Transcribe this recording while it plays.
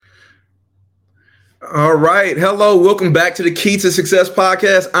All right. Hello. Welcome back to the Key to Success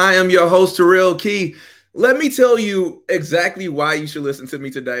podcast. I am your host, Terrell Key. Let me tell you exactly why you should listen to me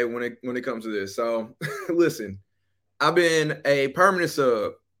today when it comes to this. So, listen, I've been a permanent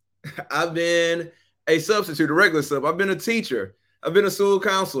sub. I've been a substitute, a regular sub. I've been a teacher. I've been a school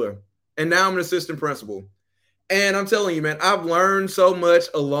counselor, and now I'm an assistant principal. And I'm telling you, man, I've learned so much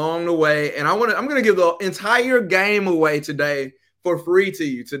along the way, and I'm gonna give the entire game away today for free to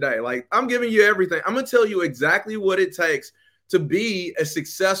you today. Like I'm giving you everything. I'm gonna tell you exactly what it takes to be a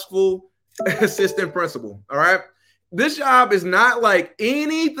successful assistant principal. All right. This job is not like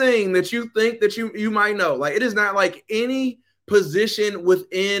anything that you think that you might know. Like it is not like any position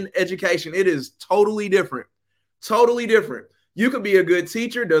within education. It is totally different. Totally different. You could be a good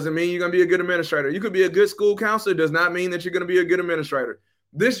teacher, doesn't mean you're going to be a good administrator. You could be a good school counselor, does not mean that you're going to be a good administrator.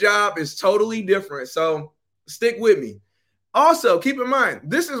 This job is totally different. So stick with me. Also, keep in mind,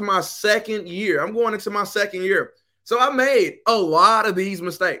 this is my second year. I'm going into my second year. So I made a lot of these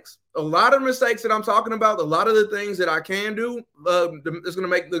mistakes. A lot of mistakes that I'm talking about, a lot of the things that I can do, they're going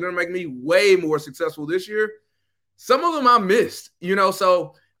to make me way more successful this year. Some of them I missed,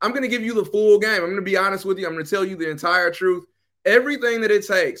 so I'm going to give you the full game. I'm going to be honest with you. I'm going to tell you the entire truth. Everything that it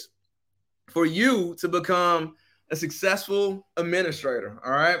takes for you to become a successful administrator.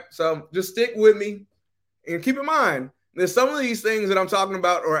 All right. So just stick with me and keep in mind that some of these things that I'm talking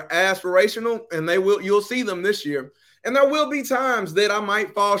about are aspirational and you'll see them this year. And there will be times that I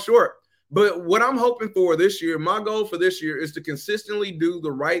might fall short. But what I'm hoping for this year, my goal for this year is to consistently do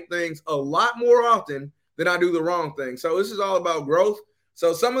the right things a lot more often than I do the wrong thing. So this is all about growth.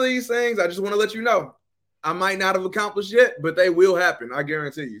 So some of these things, I just want to let you know, I might not have accomplished yet, but they will happen. I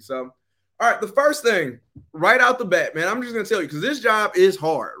guarantee you. So, all right, the first thing right out the bat, man, I'm just going to tell you because this job is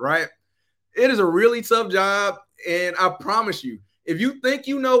hard, right? It is a really tough job. And I promise you, if you think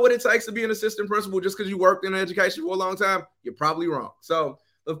you know what it takes to be an assistant principal just because you worked in education for a long time, you're probably wrong. So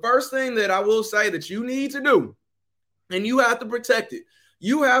the first thing that I will say that you need to do, and you have to protect it,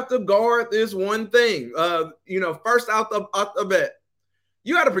 you have to guard this one thing. First out the bat,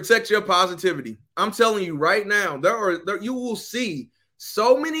 you got to protect your positivity. I'm telling you right now, you will see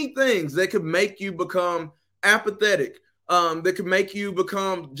so many things that could make you become apathetic, that could make you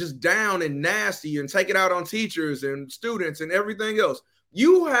become just down and nasty and take it out on teachers and students and everything else.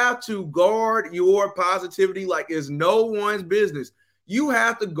 You have to guard your positivity like it's no one's business. You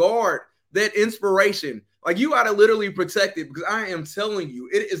have to guard that inspiration. Like you got to literally protect it because I am telling you,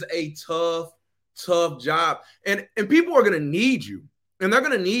 it is a tough job. And people are going to need you. And they're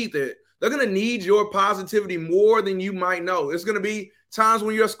going to need that. They're going to need your positivity more than you might know. There's going to be times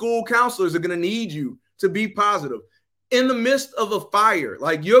when your school counselors are going to need you to be positive. In the midst of a fire,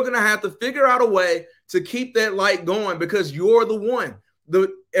 like you're going to have to figure out a way to keep that light going because you're the one.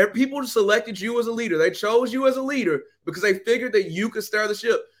 The people selected you as a leader. They chose you as a leader because they figured that you could steer the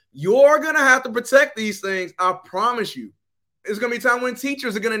ship. You're going to have to protect these things. I promise you. It's going to be time when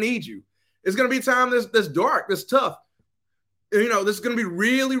teachers are going to need you. It's going to be time that's dark, that's tough. This is going to be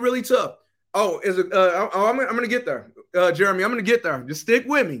really, really tough. I'm going to get there. Jeremy, I'm going to get there. Just stick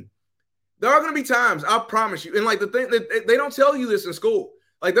with me. There are going to be times, I promise you. And like the thing that they don't tell you this in school.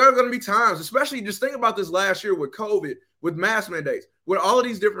 Like there are going to be times, especially just think about this last year with COVID, with mask mandates, with all of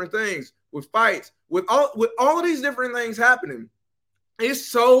these different things, with fights, with all of these different things happening. It's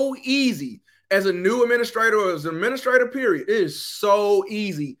so easy as a new administrator or as an administrator, period. It is so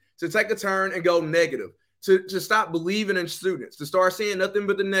easy to take a turn and go negative. To stop believing in students, to start seeing nothing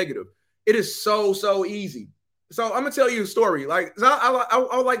but the negative. It is so easy. So I'm gonna tell you a story. Like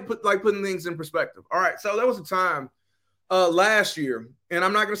I like putting things in perspective. All right. So there was a time last year, and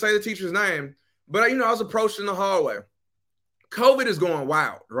I'm not gonna say the teacher's name, but I was approached in the hallway. COVID is going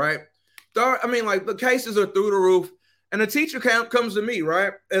wild, right? The cases are through the roof, and the teacher comes to me,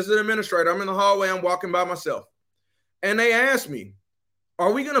 right? As an administrator, I'm in the hallway, I'm walking by myself, and they asked me,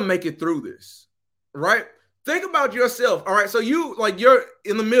 "Are we gonna make it through this?" Right? Think about yourself. All right. So you're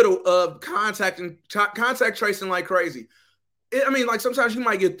in the middle of contact tracing like crazy. Sometimes you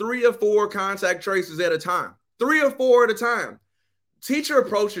might get 3 or 4 contact traces at a time, 3 or 4 at a time. Teacher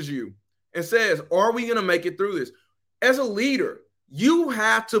approaches you and says, "Are we going to make it through this?" As a leader, you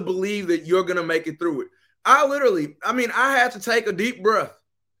have to believe that you're going to make it through it. I had to take a deep breath.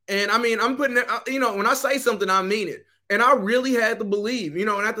 And I'm putting it, when I say something, I mean it. And I really had to believe, and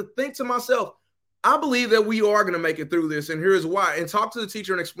I had to think to myself, I believe that we are going to make it through this, and here's why. And talk to the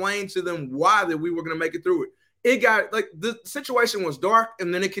teacher and explain to them why that we were going to make it through it. It got the situation was dark,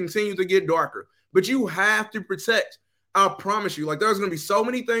 and then it continued to get darker. But you have to protect. I promise you. There's going to be so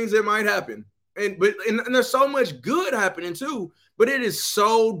many things that might happen, And there's so much good happening too, but it is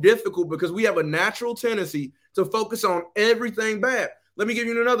so difficult because we have a natural tendency to focus on everything bad. Let me give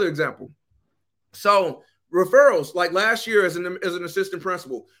you another example. So referrals, like last year as an assistant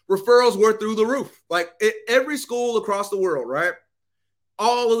principal, referrals were through the roof. Like every school across the world, right?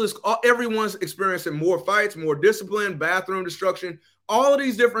 All of this, everyone's experiencing more fights, more discipline, bathroom destruction, all of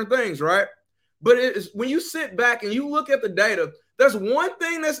these different things, right? But when you sit back and you look at the data, there's one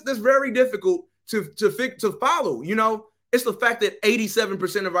thing that's very difficult to follow. You know, it's the fact that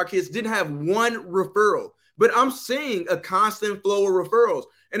 87% of our kids didn't have one referral. But I'm seeing a constant flow of referrals,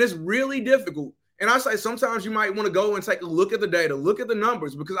 and it's really difficult. And I say sometimes you might want to go and take a look at the data, look at the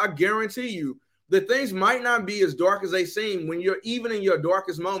numbers, because I guarantee you that things might not be as dark as they seem when you're even in your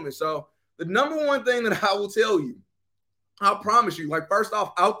darkest moments. So the number one thing that I will tell you, I promise you, like first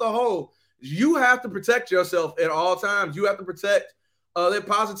off, out the hole, you have to protect yourself at all times. You have to protect that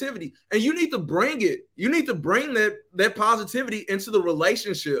positivity, and you need to bring it. You need to bring that positivity into the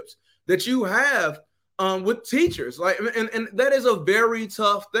relationships that you have with teachers. Like, and that is a very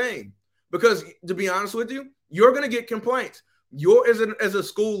tough thing. Because to be honest with you, you're going to get complaints. You're as a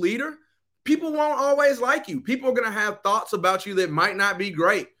school leader, people won't always like you. People are going to have thoughts about you that might not be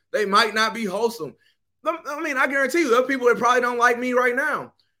great. They might not be wholesome. I mean, I guarantee you, there are people that probably don't like me right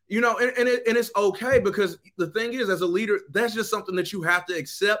now. You know, and it's okay, because the thing is, as a leader, that's just something that you have to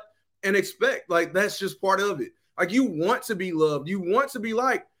accept and expect. Like, that's just part of it. Like, you want to be loved. You want to be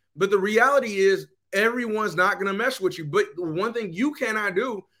liked. But the reality is everyone's not going to mesh with you. But the one thing you cannot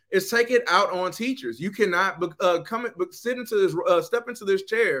do is take it out on teachers. You cannot step into this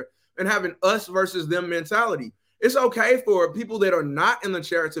chair and have an us versus them mentality. It's okay for people that are not in the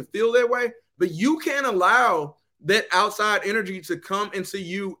chair to feel that way, but you can't allow that outside energy to come into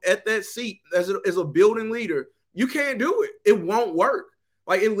you at that seat as a building leader. You can't do it. It won't work.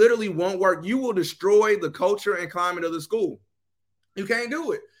 Like, it literally won't work. You will destroy the culture and climate of the school. You can't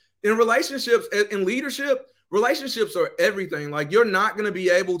do it. In relationships, in leadership, relationships are everything. Like, you're not going to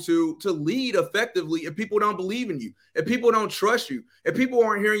be able to lead effectively if people don't believe in you, if people don't trust you, if people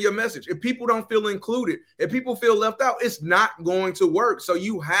aren't hearing your message, if people don't feel included, if people feel left out. It's not going to work. So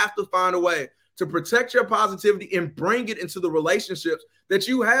you have to find a way to protect your positivity and bring it into the relationships that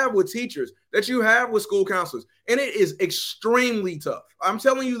you have with teachers, that you have with school counselors. And it is extremely tough. I'm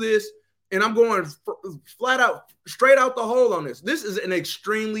telling you this, and I'm going flat out, straight out the hole on this. This is an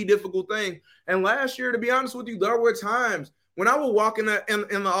extremely difficult thing. And last year, to be honest with you, there were times when I would walk in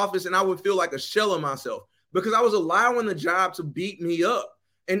the office and I would feel like a shell of myself because I was allowing the job to beat me up.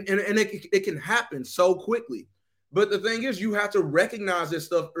 And it can happen so quickly. But the thing is, you have to recognize this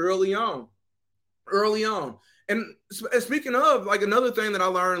stuff early on. And speaking of, like, another thing that I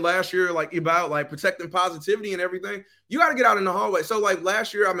learned last year, like, about like protecting positivity and everything, you got to get out in the hallway. So like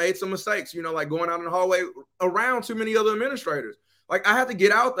last year I made some mistakes, you know, like going out in the hallway around too many other administrators. Like, I have to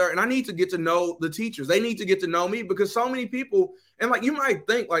get out there and I need to get to know the teachers. They need to get to know me, because so many people, and like, you might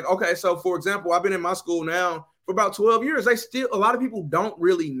think like, okay, so for example, I've been in my school now for about 12 years. A lot of people don't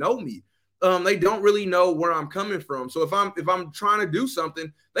really know me. They don't really know where I'm coming from. So if I'm trying to do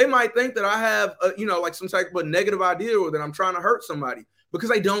something, they might think that I have, like some type of negative idea, or that I'm trying to hurt somebody, because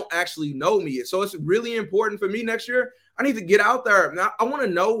they don't actually know me. So it's really important for me next year. I need to get out there. Now, I want to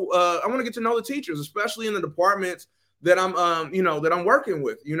know. I want to get to know the teachers, especially in the departments that I'm, that I'm working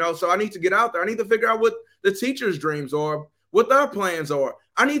with. So I need to get out there. I need to figure out what the teachers' dreams are, what their plans are.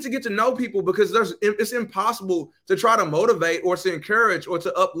 I need to get to know people, because it's impossible to try to motivate or to encourage or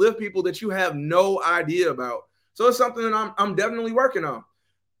to uplift people that you have no idea about. So it's something that I'm definitely working on.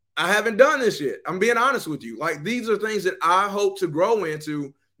 I haven't done this yet. I'm being honest with you. Like, these are things that I hope to grow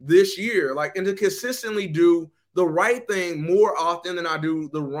into this year, like, and to consistently do the right thing more often than I do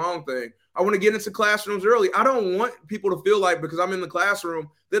the wrong thing. I want to get into classrooms early. I don't want people to feel like, because I'm in the classroom,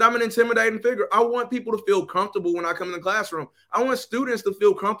 that I'm an intimidating figure. I want people to feel comfortable when I come in the classroom. I want students to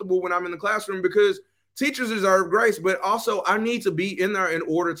feel comfortable when I'm in the classroom, because teachers deserve grace, but also I need to be in there in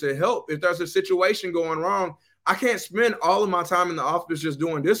order to help. If there's a situation going wrong, I can't spend all of my time in the office just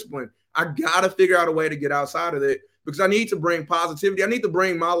doing discipline. I got to figure out a way to get outside of it, because I need to bring positivity. I need to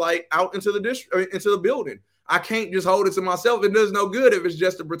bring my light out into the building. I can't just hold it to myself. It does no good if it's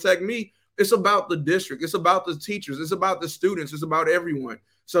just to protect me. It's about the district. It's about the teachers. It's about the students. It's about everyone.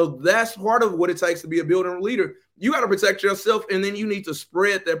 So that's part of what it takes to be a building leader. You got to protect yourself, and then you need to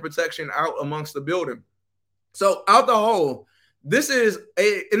spread that protection out amongst the building. So out the whole, this is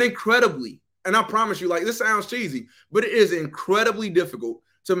an incredibly, and I promise you, like, this sounds cheesy, but it is incredibly difficult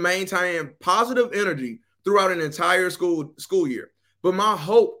to maintain positive energy throughout an entire school year. But my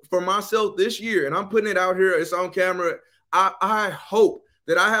hope for myself this year, and I'm putting it out here, it's on camera, I hope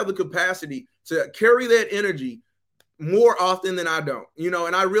that I have the capacity to carry that energy more often than I don't,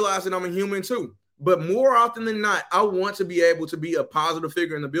 and I realize that I'm a human too. But more often than not, I want to be able to be a positive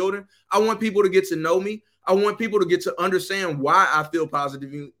figure in the building. I want people to get to know me. I want people to get to understand why I feel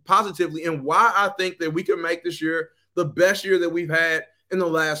positively and why I think that we can make this year the best year that we've had in the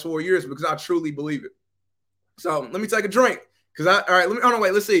last 4 years, because I truly believe it. So let me take a drink.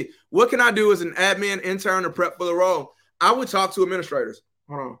 Let's see. What can I do as an admin, intern, or prep for the role? I would talk to administrators.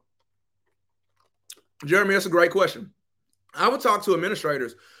 Hold on. Jeremy, that's a great question. I would talk to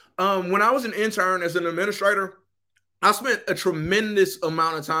administrators. When I was an intern as an administrator, I spent a tremendous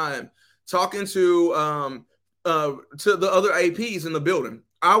amount of time talking to the other APs in the building.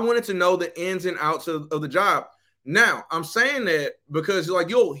 I wanted to know the ins and outs of the job. Now, I'm saying that because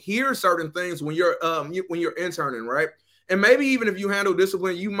you'll hear certain things when you're interning, right? And maybe even if you handle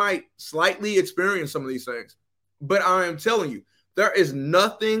discipline, you might slightly experience some of these things. But I am telling you, there is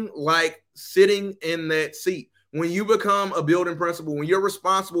nothing like sitting in that seat. When you become a building principal, when you're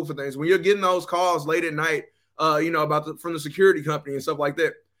responsible for things, when you're getting those calls late at night, from the security company and stuff like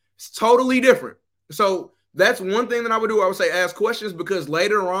that, it's totally different. So that's one thing that I would do. I would say ask questions, because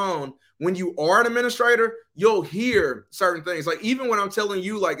later on, when you are an administrator, you'll hear certain things. Like even when I'm telling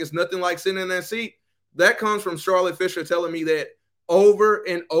you, it's nothing like sitting in that seat, that comes from Charlotte Fisher telling me that over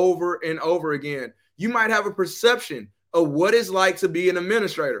and over and over again. You might have a perception of what it's like to be an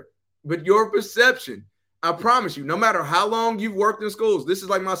administrator, but your perception, I promise you, no matter how long you've worked in schools, this is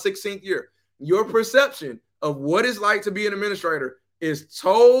like my 16th year, your perception of what it's like to be an administrator is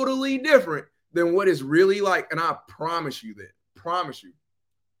totally different than what it's really like. And I promise you that. Promise you.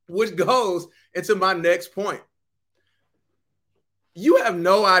 Which goes into my next point. You have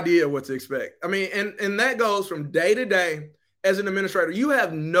no idea what to expect. I mean, and that goes from day to day as an administrator. You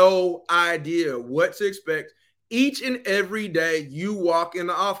have no idea what to expect each and every day you walk in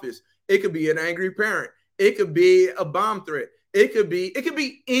the office. It could be an angry parent. It could be a bomb threat. It could be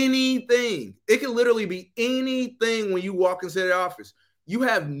anything. It could literally be anything when you walk into the office. You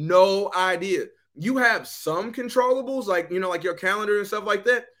have no idea. You have some controllables, like your calendar and stuff like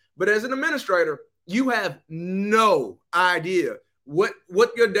that. But as an administrator, you have no idea what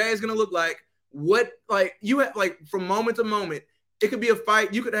your day is going to look like. You have from moment to moment, it could be a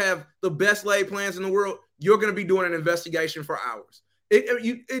fight. You could have the best laid plans in the world. You're going to be doing an investigation for hours.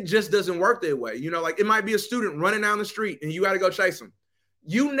 It just doesn't work that way. It might be a student running down the street and you got to go chase them.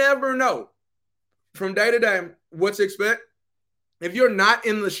 You never know from day to day what to expect. If you're not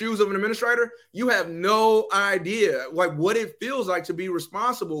in the shoes of an administrator, you have no idea what it feels like to be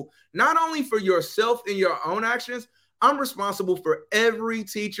responsible, not only for yourself and your own actions. I'm responsible for every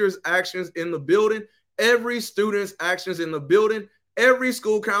teacher's actions in the building, every student's actions in the building, every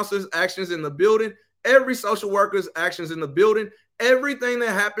school counselor's actions in the building, every social worker's actions in the building. Everything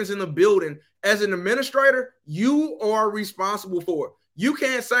that happens in the building as an administrator, you are responsible for. You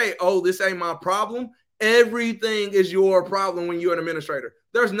can't say, oh, this ain't my problem. Everything is your problem when you're an administrator.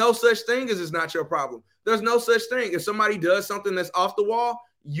 There's no such thing as it's not your problem. There's no such thing. If somebody does something that's off the wall,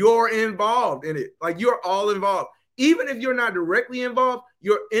 you're involved in it. You're all involved. Even if you're not directly involved,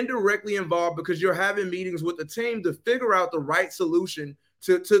 you're indirectly involved because you're having meetings with the team to figure out the right solution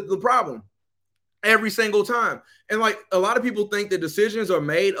to the problem. Every single time. And a lot of people think that decisions are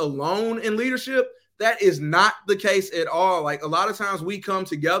made alone in leadership. That is not the case at all. A lot of times we come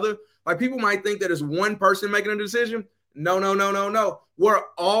together. People might think that it's one person making a decision. No. We're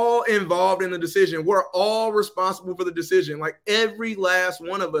all involved in the decision. We're all responsible for the decision. Every last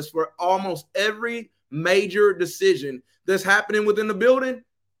one of us, for almost every major decision that's happening within the building,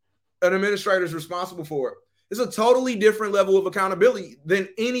 an administrator is responsible for it. It's a totally different level of accountability than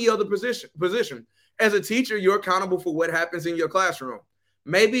any other position. As a teacher, you're accountable for what happens in your classroom.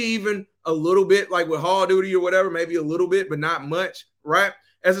 Maybe even a little bit, with hall duty or whatever, maybe a little bit, but not much, right?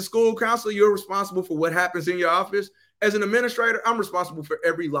 As a school counselor, you're responsible for what happens in your office. As an administrator, I'm responsible for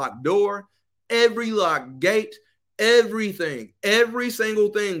every locked door, every locked gate, everything, every single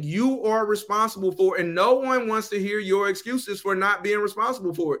thing you are responsible for. And no one wants to hear your excuses for not being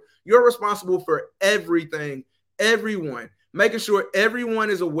responsible for it. You're responsible for everything, everyone, making sure everyone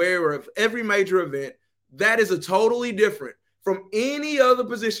is aware of every major event. That is a totally different from any other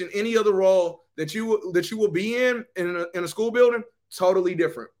position, any other role that you will be in a school building. Totally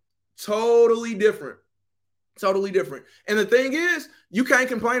different. And the thing is, you can't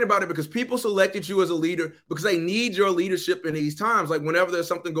complain about it because people selected you as a leader because they need your leadership in these times. Whenever there's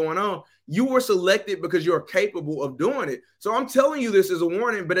something going on, you were selected because you're capable of doing it. So I'm telling you this as a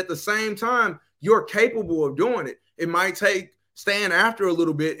warning, but at the same time, you're capable of doing it. It might take staying after a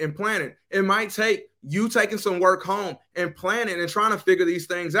little bit and planning. It might take you taking some work home and planning and trying to figure these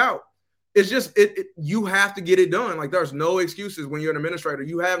things out. It's just you have to get it done. Like there's no excuses when you're an administrator.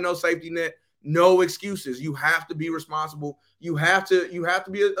 You have no safety net, no excuses. You have to be responsible. You have to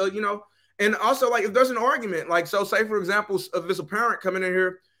be and also like if there's an argument, like so say for example, if it's a parent coming in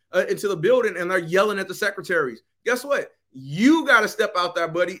here into the building and they're yelling at the secretaries, guess what? You got to step out there,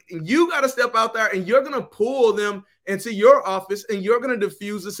 buddy. And you got to step out there and you're going to pull them into your office and you're going to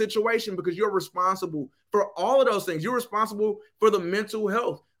diffuse the situation because you're responsible for all of those things. You're responsible for the mental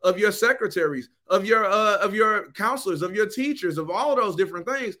health of your secretaries, of your counselors, of your teachers, of all of those different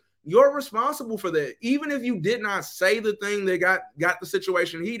things. You're responsible for that. Even if you did not say the thing that got the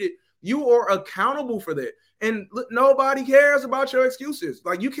situation heated, you are accountable for that. And nobody cares about your excuses.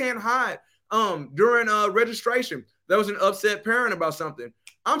 Like you can't hide. During registration, there was an upset parent about something.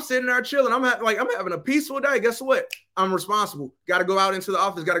 I'm sitting there chilling. I'm having a peaceful day. Guess what? I'm responsible. Got to go out into the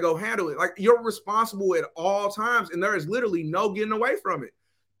office. Got to go handle it. Like you're responsible at all times, and there is literally no getting away from it.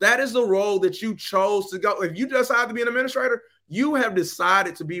 That is the role that you chose to go. If you decide to be an administrator, you have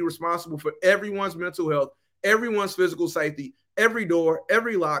decided to be responsible for everyone's mental health, everyone's physical safety, every door,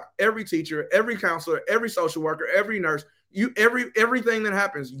 every lock, every teacher, every counselor, every social worker, every nurse. Everything that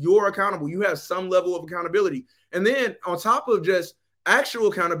happens, you're accountable. You have some level of accountability. And then on top of just actual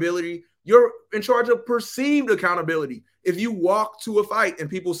accountability, you're in charge of perceived accountability. If you walk to a fight and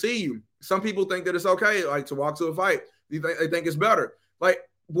people see you, some people think that it's okay, like to walk to a fight. They think it's better. Like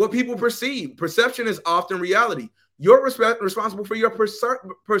what people perceive. Perception is often reality. You're responsible for your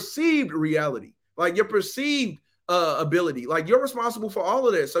perceived reality, like your perceived ability. Like you're responsible for all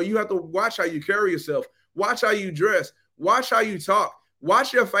of that. So you have to watch how you carry yourself, watch how you dress, watch how you talk,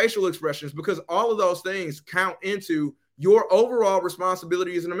 watch your facial expressions, because all of those things count into your overall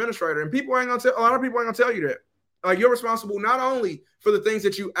responsibility as an administrator. And a lot of people ain't gonna tell you that. Like you're responsible not only for the things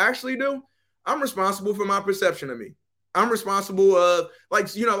that you actually do. I'm responsible for my perception of me. I'm responsible of like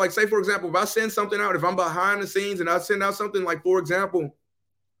say for example, if I send something out, if I'm behind the scenes and I send out something, like for example,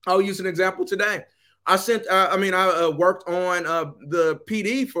 I'll use an example today. I worked on the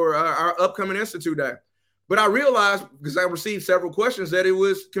PD for our upcoming Institute Day. But I realized, because I received several questions, that it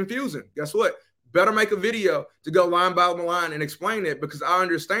was confusing. Guess what? Better make a video to go line by line and explain it, because I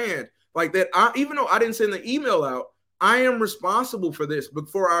understand like that. Even though I didn't send the email out, I am responsible for this, but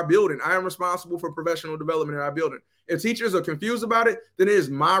for our building. I am responsible for professional development in our building. If teachers are confused about it, then it is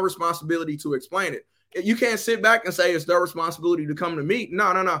my responsibility to explain it. You can't sit back and say it's their responsibility to come to me.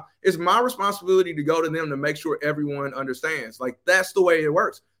 No. It's my responsibility to go to them to make sure everyone understands. Like that's the way it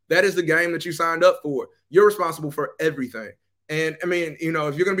works. That is the game that you signed up for. You're responsible for everything. And I mean, if you're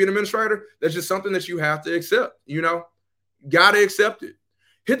going to be an administrator, that's just something that you have to accept, got to accept it.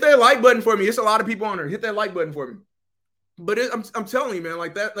 Hit that like button for me. It's a lot of people on there. Hit that like button for me. But I'm telling you, man,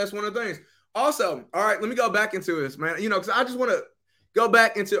 like that's one of the things. Also, all right, let me go back into this, man, because I just want to go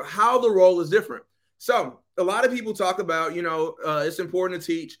back into how the role is different. So a lot of people talk about, it's important to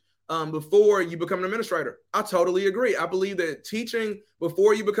teach before you become an administrator. I totally agree. I believe that teaching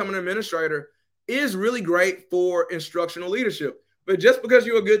before you become an administrator is really great for instructional leadership. But just because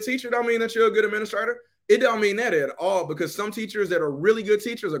you're a good teacher don't mean that you're a good administrator. It don't mean that at all, because some teachers that are really good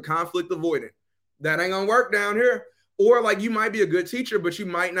teachers are conflict avoidant. That ain't gonna work down here. Or like you might be a good teacher, but you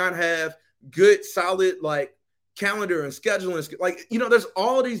might not have good, solid like calendar and scheduling. Like, there's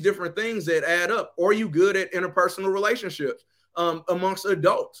all of these different things that add up. Or are you good at interpersonal relationships amongst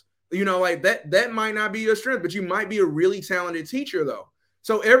adults? Like that might not be your strength, but you might be a really talented teacher though.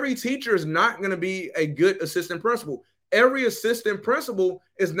 So every teacher is not going to be a good assistant principal. Every assistant principal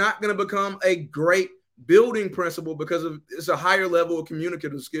is not going to become a great building principal, because it's a higher level of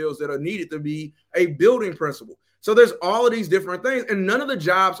communicative skills that are needed to be a building principal. So there's all of these different things, and none of the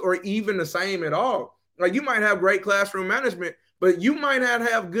jobs are even the same at all. Like you might have great classroom management, but you might not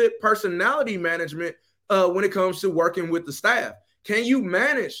have good personality management when it comes to working with the staff. Can you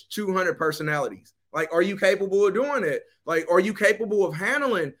manage 200 personalities? Like, are you capable of doing it? Like, are you capable of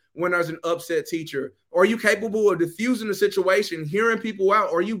handling when there's an upset teacher? Are you capable of diffusing the situation, hearing people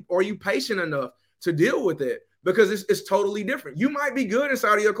out? Are you patient enough to deal with it? Because it's totally different. You might be good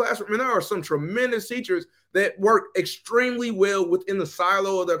inside of your classroom, and there are some tremendous teachers that work extremely well within the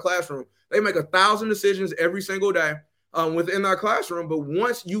silo of their classroom. They make 1,000 decisions every single day within their classroom. But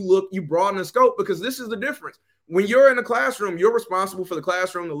once you broaden the scope, because this is the difference. When you're in the classroom, you're responsible for the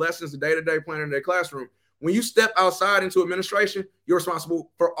classroom, the lessons, the day-to-day planning of their classroom. When you step outside into administration, you're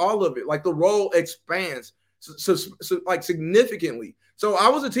responsible for all of it. Like the role expands so like significantly. So I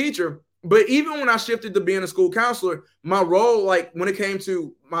was a teacher, but even when I shifted to being a school counselor, my role, like when it came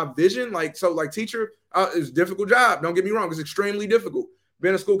to my vision, teacher, it's a difficult job. Don't get me wrong. It's extremely difficult.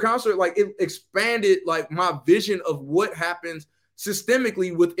 Being a school counselor, like it expanded like my vision of what happens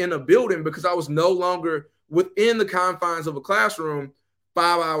systemically within a building because I was no longer within the confines of a classroom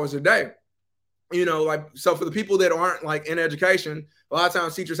 5 hours a day. Like, so for the people that aren't like in education, a lot of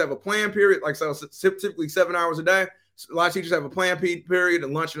times teachers have a plan period, like so typically 7 hours a day. A lot of teachers have a plan period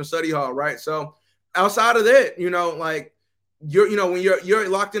and lunch in a study hall, right? So outside of that, like when you're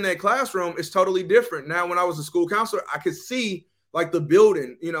locked in that classroom, it's totally different. Now, when I was a school counselor, I could see like the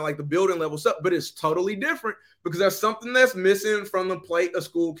building, like the building level stuff, but it's totally different because there's something that's missing from the plate of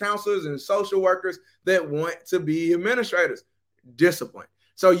school counselors and social workers that want to be administrators: discipline.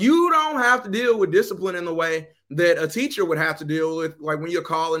 So you don't have to deal with discipline in the way that a teacher would have to deal with, like when you're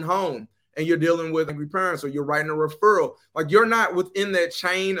calling home and you're dealing with angry parents or you're writing a referral. Like, you're not within that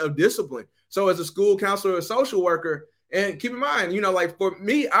chain of discipline. So as a school counselor or social worker, and keep in mind, like for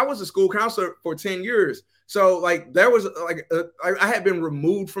me, I was a school counselor for 10 years. So like there was I had been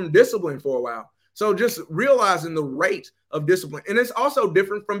removed from discipline for a while. So just realizing the rate of discipline. And it's also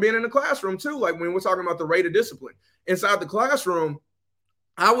different from being in the classroom too. Like when we're talking about the rate of discipline inside the classroom,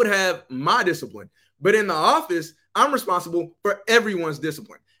 I would have my discipline, but in the office, I'm responsible for everyone's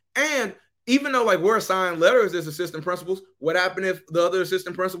discipline. And even though like we're assigned letters as assistant principals, what happened if the other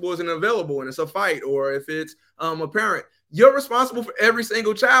assistant principal isn't available and it's a fight, or if it's a parent? You're responsible for every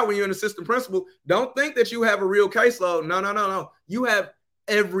single child when you're an assistant principal. Don't think that you have a real caseload. No. You have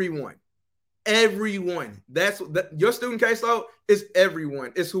everyone. Everyone. Your student caseload is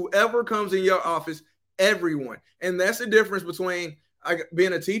everyone. It's whoever comes in your office, everyone. And that's the difference between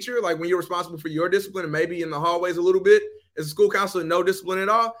being a teacher, like when you're responsible for your discipline and maybe in the hallways a little bit. As a school counselor, no discipline at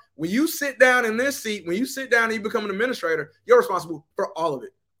all. When you sit down in this seat, when you sit down and you become an administrator, you're responsible for all of it,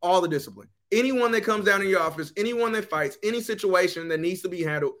 all the discipline. Anyone that comes down in your office, anyone that fights, any situation that needs to be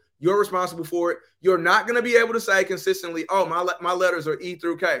handled, you're responsible for it. You're not going to be able to say consistently, oh, my letters are E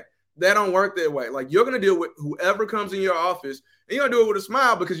through K. That don't work that way. Like, you're going to deal with whoever comes in your office, and you're going to do it with a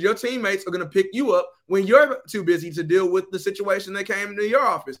smile because your teammates are going to pick you up when you're too busy to deal with the situation that came into your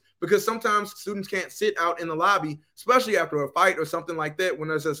office. Because sometimes students can't sit out in the lobby, especially after a fight or something like that, when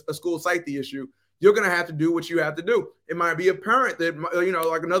there's a school safety issue. You're going to have to do what you have to do. It might be a parent that,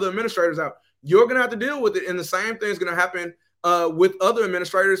 like another administrator's out. You're going to have to deal with it. And the same thing is going to happen with other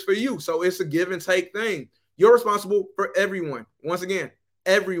administrators for you. So it's a give and take thing. You're responsible for everyone. Once again,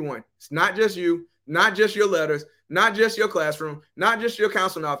 everyone. It's not just you, not just your letters, not just your classroom, not just your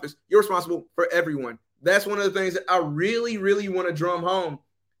counseling office. You're responsible for everyone. That's one of the things that I really, really want to drum home.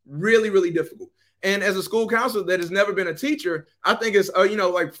 Really, really difficult. And as a school counselor that has never been a teacher, I think it's,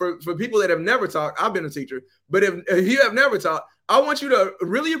 like for people that have never taught, I've been a teacher, but if you have never taught, I want you to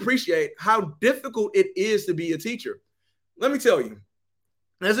really appreciate how difficult it is to be a teacher. Let me tell you,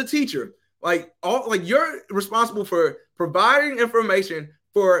 as a teacher, you're responsible for providing information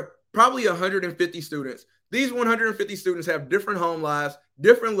for probably 150 students. These 150 students have different home lives,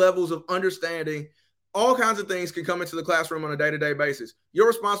 different levels of understanding. All kinds of things can come into the classroom on a day-to-day basis. You're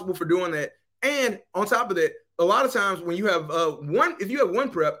responsible for doing that. And on top of that, a lot of times when you have if you have one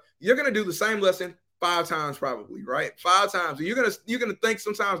prep, you're going to do the same lesson 5 times probably, right? 5 times. And you're going to think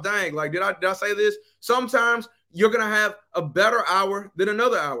sometimes, dang, like, did I say this? Sometimes you're going to have a better hour than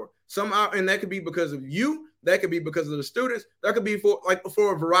another hour. And that could be because of you. That could be because of the students. That could be for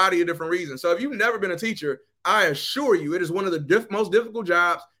a variety of different reasons. So if you've never been a teacher, I assure you, it is one of the most difficult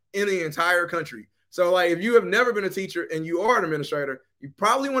jobs in the entire country. So like, if you have never been a teacher and you are an administrator, you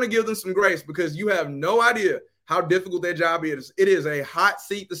probably want to give them some grace because you have no idea how difficult that job is. It is a hot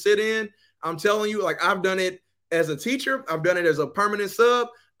seat to sit in. I'm telling you, like, I've done it as a teacher. I've done it as a permanent sub.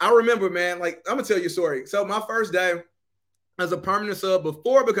 I remember, man, like, I'm going to tell you a story. So my first day as a permanent sub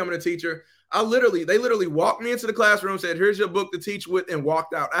before becoming a teacher, they literally walked me into the classroom, said, here's your book to teach with, and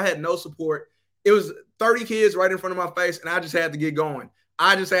walked out. I had no support. It was 30 kids right in front of my face, and I just had to get going.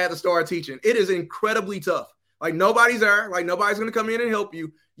 I just had to start teaching. It is incredibly tough. Like, nobody's there. Like, nobody's going to come in and help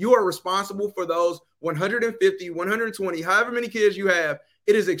you. You are responsible for those 150, 120, however many kids you have.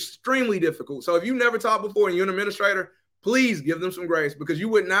 It is extremely difficult. So if you've never taught before and you're an administrator, please give them some grace because you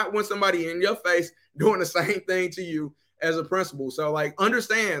would not want somebody in your face doing the same thing to you as a principal. So like,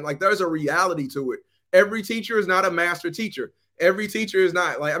 understand, like, there's a reality to it. Every teacher is not a master teacher. Every teacher is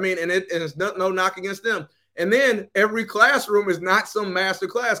not, like, I mean, and it's no knock against them. And then every classroom is not some master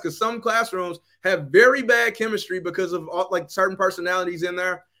class because some classrooms have very bad chemistry because of like certain personalities in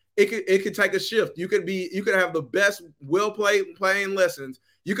there. It could take a shift. You could have the best playing lessons.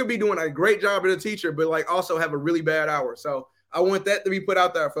 You could be doing a great job as a teacher, but like also have a really bad hour. So I want that to be put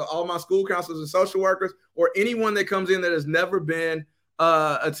out there for all my school counselors and social workers or anyone that comes in that has never been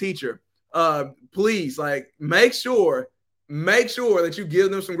a teacher. Please, like, make sure that you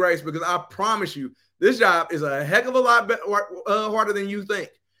give them some grace because I promise you, This job is a heck of a lot harder than you think.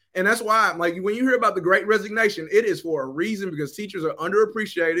 And that's why, like, when you hear about the Great Resignation, it is for a reason, because teachers are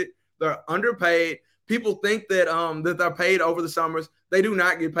underappreciated. They're underpaid. People think that that they're paid over the summers. They do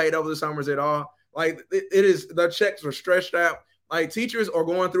not get paid over the summers at all. Like, it is, their checks are stretched out. Like, teachers are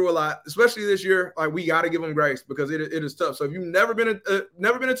going through a lot, especially this year. Like, we got to give them grace, because it is tough. So if you've never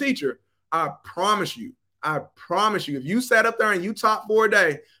been a teacher, I promise you, if you sat up there and you taught for a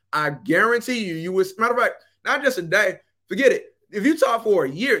day, I guarantee you would. Matter of fact, not just a day, forget it. If you taught for a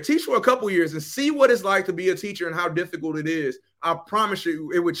year, teach for a couple years and see what it's like to be a teacher and how difficult it is, I promise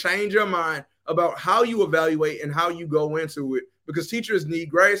you it would change your mind about how you evaluate and how you go into it, because teachers need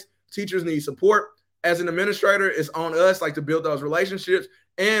grace. Teachers need support. As an administrator, it's on us, like, to build those relationships,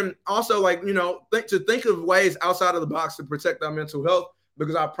 and also, like, you know, think of ways outside of the box to protect our mental health,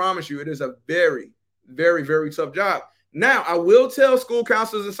 because I promise you it is a very, very, very tough job. Now, I will tell school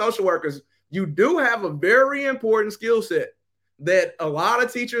counselors and social workers, you do have a very important skill set that a lot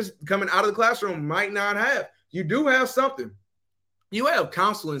of teachers coming out of the classroom might not have. You do have something. You have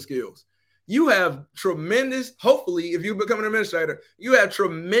counseling skills. You have tremendous, hopefully, if you become an administrator, you have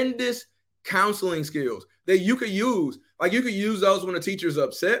tremendous counseling skills that you could use. Like, you could use those when a teacher's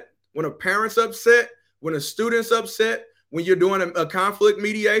upset, when a parent's upset, when a student's upset, when you're doing a conflict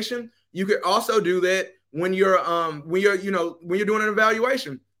mediation. You could also do that when you're doing an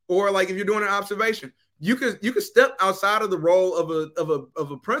evaluation, or like if you're doing an observation. You could step outside of the role of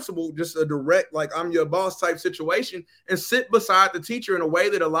a principal, just a direct, like, I'm your boss type situation, and sit beside the teacher in a way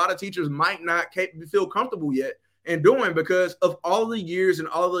that a lot of teachers might not feel comfortable yet in doing, because of all the years and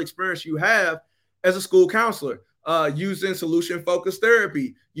all the experience you have as a school counselor, using solution-focused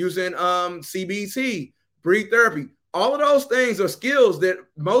therapy, using CBT, breathe therapy. All of those things are skills that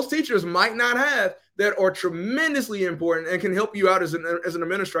most teachers might not have, that are tremendously important and can help you out as an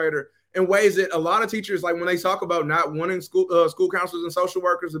administrator in ways that a lot of teachers, like, when they talk about not wanting school counselors and social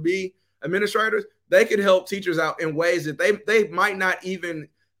workers to be administrators, they could help teachers out in ways that they might not even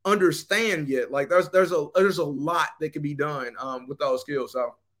understand yet. Like, there's a lot that can be done with those skills.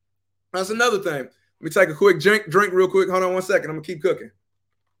 So that's another thing. Let me take a quick drink real quick. Hold on one second. I'm gonna keep cooking.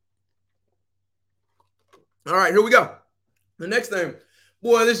 All right, here we go. The next thing,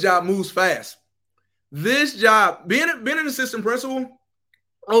 boy, this job moves fast. This job, being an assistant principal,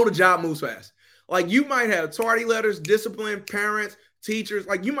 the job moves fast. Like, you might have tardy letters, discipline, parents, teachers.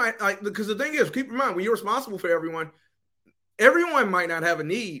 Like, you might, like, because the thing is, keep in mind, when you're responsible for everyone might not have a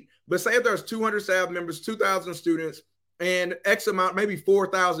need. But say if there's 200 staff members, 2,000 students, and X amount, maybe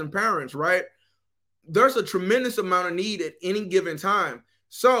 4,000 parents, right? There's a tremendous amount of need at any given time.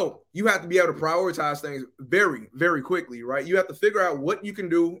 So you have to be able to prioritize things very, very quickly, right? You have to figure out what you can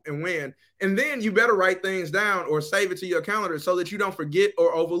do and when, and then you better write things down or save it to your calendar so that you don't forget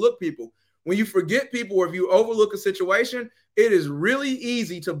or overlook people. When you forget people, or if you overlook a situation, it is really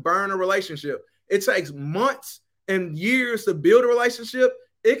easy to burn a relationship. It takes months and years to build a relationship.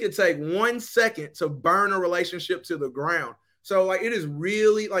 It could take 1 second to burn a relationship to the ground. So, like, it is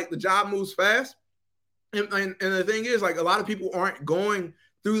really, like, the job moves fast. And the thing is, like, a lot of people aren't going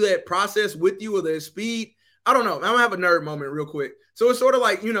through that process with you, or their speed. I don't know. I'm gonna have a nerd moment real quick. So it's sort of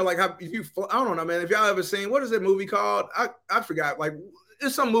like, you know, like, how if you, I don't know, man, if y'all ever seen, what is that movie called? I forgot. Like,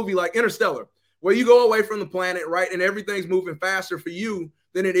 it's some movie like Interstellar, where you go away from the planet, right? And everything's moving faster for you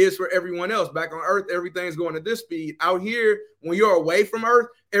than it is for everyone else. Back on Earth, everything's going at this speed. Out here, when you're away from Earth,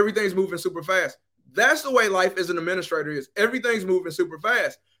 everything's moving super fast. That's the way life as an administrator is. Everything's moving super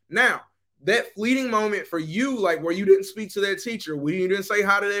fast. Now, that fleeting moment for you, like, where you didn't speak to that teacher, when you didn't say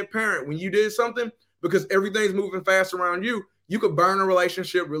hi to that parent, when you did something, because everything's moving fast around you, you could burn a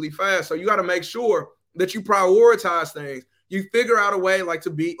relationship really fast. So you got to make sure that you prioritize things. You figure out a way, like,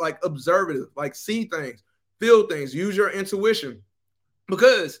 to be, like, observative, like, see things, feel things, use your intuition,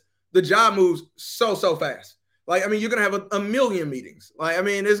 because the job moves so fast. Like, I mean, you're going to have a million meetings. Like, I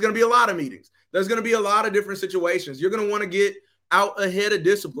mean, there's going to be a lot of meetings. There's going to be a lot of different situations. You're going to want to get out ahead of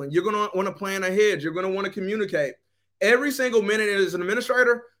discipline. You're going to want to plan ahead. You're going to want to communicate. Every single minute as an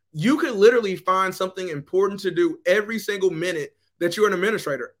administrator, you could literally find something important to do every single minute that you're an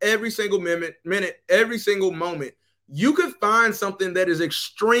administrator. Every single minute, every single moment, you could find something that is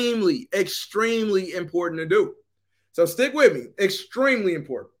extremely, extremely important to do. So stick with me. Extremely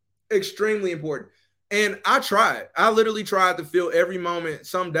important. Extremely important. And I literally tried to fill every moment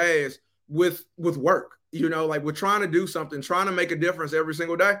some days with work. You know, like, we're trying to do something, trying to make a difference every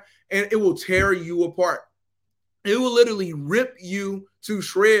single day, and it will tear you apart. It will literally rip you to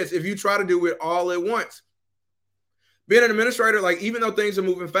shreds if you try to do it all at once. Being an administrator, like, even though things are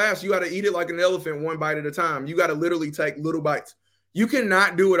moving fast, you got to eat it like an elephant, one bite at a time. You got to literally take little bites. You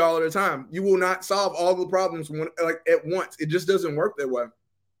cannot do it all of the time. You will not solve all the problems at once. It just doesn't work that way.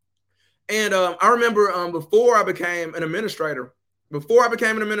 And I remember before I became an administrator,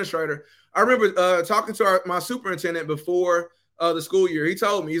 I remember talking to my superintendent before the school year. He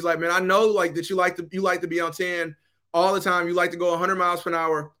told me, he's like, man, I know like that you like to be on 10 all the time. You like to go 100 miles per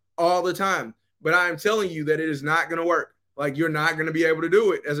hour all the time. But I am telling you that it is not going to work. Like, you're not going to be able to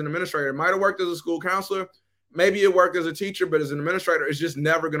do it as an administrator. It might have worked as a school counselor. Maybe it worked as a teacher, but as an administrator, it's just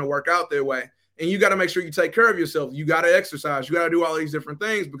never going to work out that way. And you got to make sure you take care of yourself. You got to exercise. You got to do all these different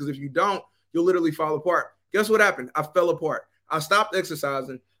things, because if you don't, you'll literally fall apart. Guess what happened? I fell apart. I stopped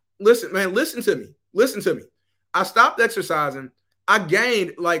exercising. Listen, man, listen to me. I stopped exercising. I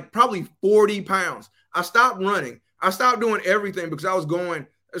gained like probably 40 pounds. I stopped running. I stopped doing everything because I was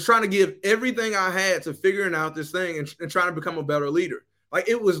trying to give everything I had to figuring out this thing and trying to become a better leader. Like,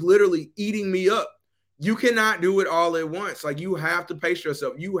 it was literally eating me up. You cannot do it all at once. Like, you have to pace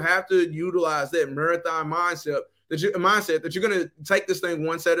yourself. You have to utilize that marathon mindset that you're going to take this thing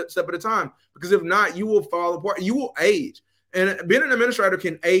one step at a time. Because if not, you will fall apart. You will age. And being an administrator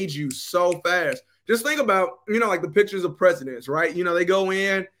can age you so fast. Just think about, like the pictures of presidents, right? They go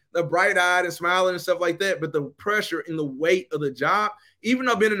in, they're bright-eyed and smiling and stuff like that. But the pressure and the weight of the job, even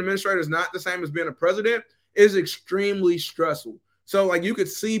though being an administrator is not the same as being a president, is extremely stressful. So, like, you could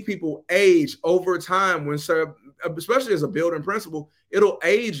see people age over time especially as a building principal, it'll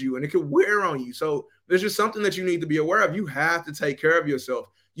age you and it could wear on you. So there's just something that you need to be aware of. You have to take care of yourself.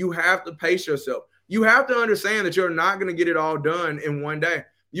 You have to pace yourself. You have to understand that you're not going to get it all done in one day.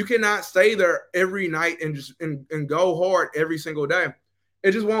 You cannot stay there every night and go hard every single day.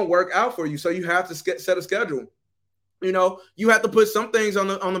 It just won't work out for you. So you have to set a schedule. You have to put some things on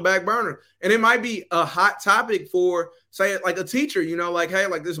the back burner, and it might be a hot topic for, say, like a teacher, like, hey,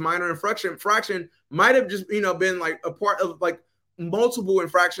 like this minor infraction might have just, been like a part of like multiple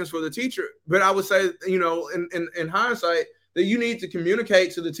infractions for the teacher. But I would say, in hindsight, that you need to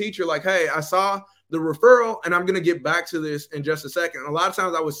communicate to the teacher, like, hey, I saw the referral and I'm going to get back to this in just a second. A lot of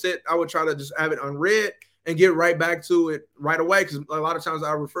times I would try to just have it unread and get right back to it right away. Because a lot of times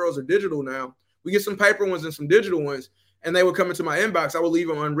our referrals are digital now. We get some paper ones and some digital ones, and they would come into my inbox. I would leave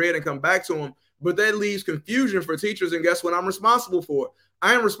them unread and come back to them. But that leaves confusion for teachers. And guess what I'm responsible for?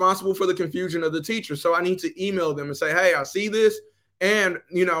 I am responsible for the confusion of the teacher. So I need to email them and say, hey, I see this. And,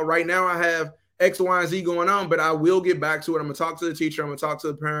 right now I have X, Y, and Z going on, but I will get back to it. I'm going to talk to the teacher. I'm going to talk to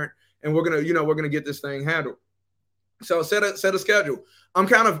the parent, and we're going to get this thing handled. So set a schedule. I'm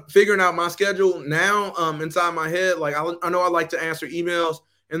kind of figuring out my schedule now inside my head. Like, I know I like to answer emails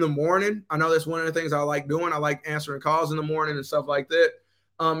in the morning. I know that's one of the things I like doing. I like answering calls in the morning and stuff like that.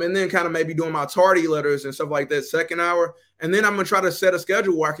 And then kind of maybe doing my tardy letters and stuff like that second hour. And then I'm going to try to set a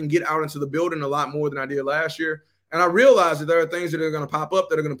schedule where I can get out into the building a lot more than I did last year. And I realize that there are things that are going to pop up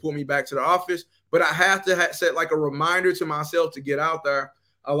that are going to pull me back to the office. But I have to set like a reminder to myself to get out there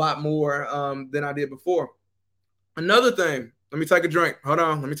a lot more than I did before. Another thing, let me take a drink. Hold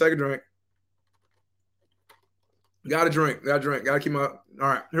on. Let me take a drink. Got to keep my, all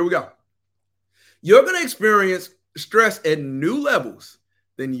right, here we go. You're going to experience stress at new levels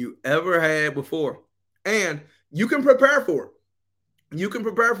than you ever had before. And you can prepare for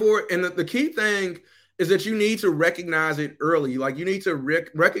it. And the key thing is that you need to recognize it early. Like, you need to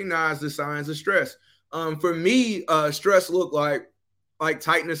recognize the signs of stress. For me, stress looked like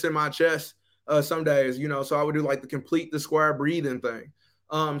tightness in my chest some days, so I would do like the square breathing thing.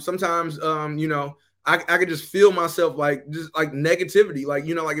 Sometimes, I could just feel myself just like negativity. Like,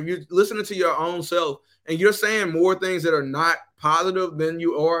 like if you're listening to your own self and you're saying more things that are not positive than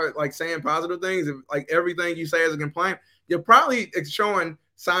you are like saying positive things, if like everything you say is a complaint, you're probably showing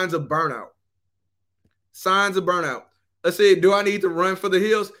signs of burnout. Let's see, do I need to run for the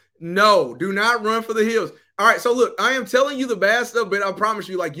hills? No, do not run for the hills. All right, so look, I am telling you the bad stuff, but I promise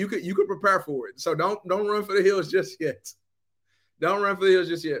you, like, you could prepare for it. So don't run for the hills just yet. Don't run for the hills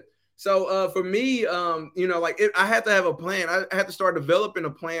just yet. So for me, I had to have a plan. I had to start developing a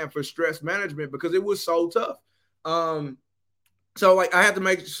plan for stress management because it was so tough. So like I had to I'm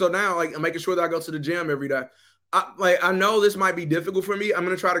making sure that I go to the gym every day. I know this might be difficult for me. I'm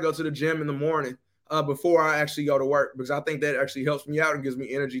going to try to go to the gym in the morning before I actually go to work, because I think that actually helps me out and gives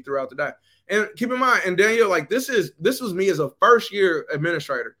me energy throughout the day. And keep in mind, and Daniel, like this was me as a first year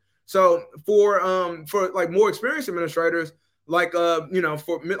administrator. So for like more experienced administrators, like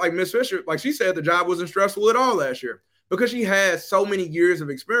for like Miss Fisher, like she said, the job wasn't stressful at all last year because she has so many years of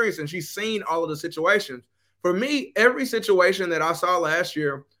experience and she's seen all of the situations. For me, every situation that I saw last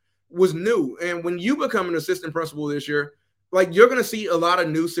year was new. And when you become an assistant principal this year, like you're going to see a lot of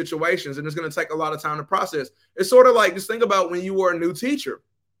new situations and it's going to take a lot of time to process. It's sort of like, just think about when you were a new teacher.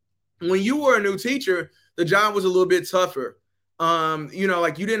 When you were a new teacher, the job was a little bit tougher.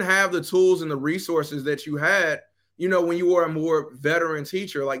 Like you didn't have the tools and the resources that you had, when you were a more veteran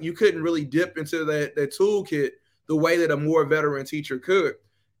teacher. Like you couldn't really dip into that toolkit the way that a more veteran teacher could.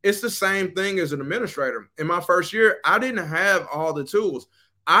 It's the same thing as an administrator. In my first year, I didn't have all the tools.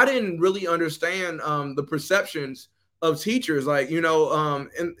 I didn't really understand the perceptions of teachers, like, when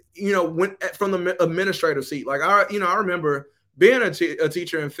from the administrative seat. Like I remember being a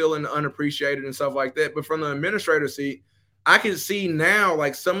teacher and feeling unappreciated and stuff like that. But from the administrative seat, I can see now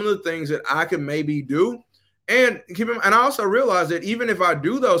like some of the things that I could maybe do. And I also realize that even if I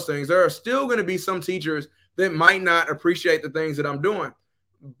do those things, there are still going to be some teachers that might not appreciate the things that I'm doing.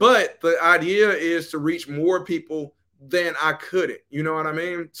 But the idea is to reach more people than I couldn't. You know what I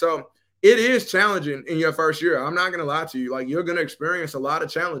mean? So it is challenging in your first year. I'm not going to lie to you. Like you're going to experience a lot of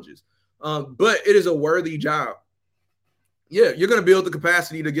challenges, but it is a worthy job. Yeah, you're going to build the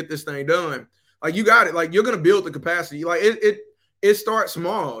capacity to get this thing done. Like you got it. Like you're going to build the capacity. Like it starts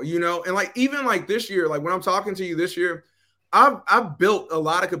small, and like even like this year, like when I'm talking to you this year, I've built a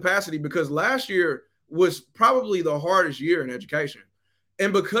lot of capacity because last year was probably the hardest year in education.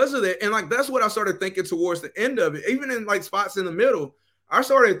 And because of that, and like that's what I started thinking towards the end of it, even in like spots in the middle, I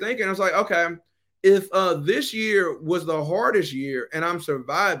started thinking, I was like, okay, if this year was the hardest year and I'm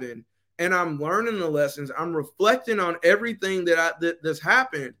surviving and I'm learning the lessons, I'm reflecting on everything that's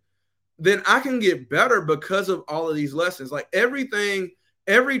happened, then I can get better because of all of these lessons. Like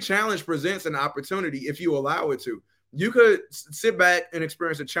every challenge presents an opportunity if you allow it to. You could sit back and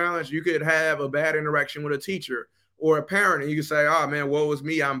experience a challenge. You could have a bad interaction with a teacher or a parent, and you could say, oh man, woe was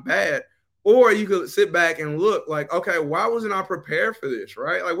me, I'm bad. Or you could sit back and look like, okay, why wasn't I prepared for this,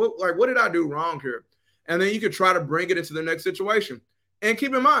 right? What did I do wrong here? And then you could try to bring it into the next situation. And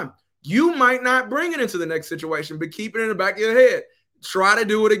keep in mind, you might not bring it into the next situation, but keep it in the back of your head. Try to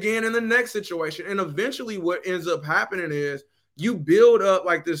do it again in the next situation. And eventually what ends up happening is you build up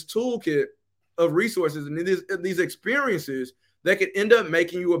like this toolkit of resources and these experiences that could end up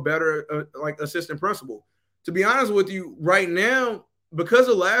making you a better like assistant principal. To be honest with you, right now, because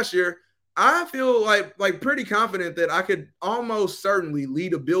of last year, I feel like pretty confident that I could almost certainly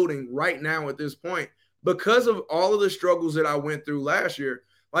lead a building right now at this point because of all of the struggles that I went through last year.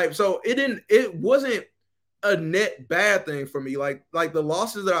 Like, so it wasn't a net bad thing for me. Like the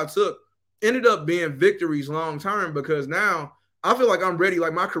losses that I took ended up being victories long term because now I feel like I'm ready.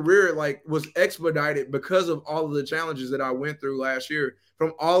 Like my career like was expedited because of all of the challenges that I went through last year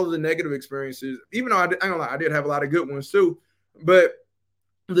from all of the negative experiences. Even though I did have a lot of good ones too, but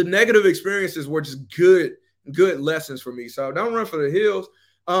the negative experiences were just good lessons for me. So don't run for the hills.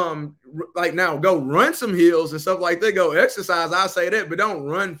 Like now go run some hills and stuff like that. Go exercise. I say that, but don't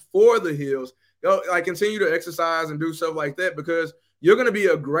run for the hills. Go like continue to exercise and do stuff like that because you're going to be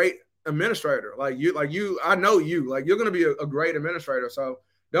a great administrator. I know you, like you're going to be a great administrator. So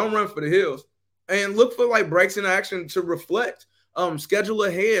don't run for the hills and look for like breaks in action to reflect, schedule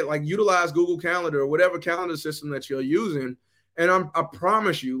ahead, like utilize Google Calendar or whatever calendar system that you're using. And I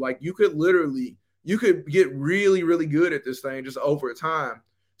promise you, like you could get really, really good at this thing just over time.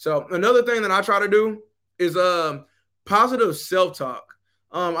 So another thing that I try to do is positive self-talk.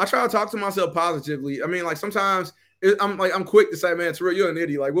 I try to talk to myself positively. I mean, like sometimes I'm quick to say, man, Terrell, you're an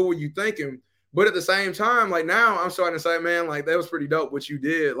idiot. Like, what were you thinking? But at the same time, like now I'm starting to say, man, like that was pretty dope what you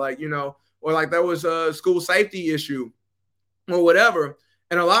did. Like, or like that was a school safety issue or whatever.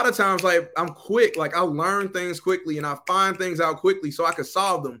 And a lot of times, like I'm quick, like I learn things quickly and I find things out quickly so I can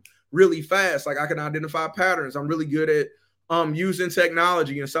solve them really fast. Like I can identify patterns. I'm really good at using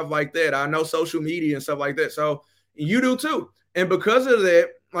technology and stuff like that. I know social media and stuff like that. So you do too. And because of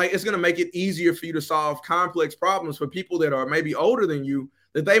that, like it's going to make it easier for you to solve complex problems for people that are maybe older than you,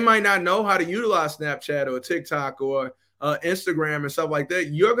 that they might not know how to utilize Snapchat or TikTok or Instagram and stuff like that.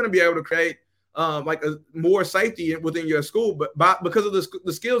 You're going to be able to create like a more safety within your school, but because of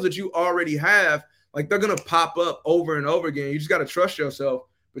the skills that you already have, like they're going to pop up over and over again. You just got to trust yourself,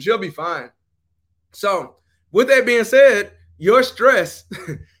 but you'll be fine. So with that being said, your stress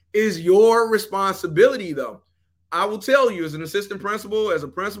is your responsibility though. I will tell you as an assistant principal, as a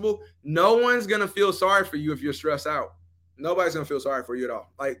principal, no one's going to feel sorry for you if you're stressed out. Nobody's going to feel sorry for you at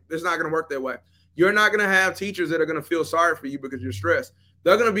all. Like it's not going to work that way. You're not going to have teachers that are going to feel sorry for you because you're stressed.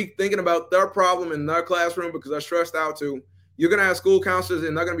 They're going to be thinking about their problem in their classroom because they're stressed out too. You're going to have school counselors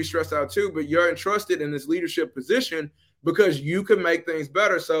and they're going to be stressed out too, but you're entrusted in this leadership position because you can make things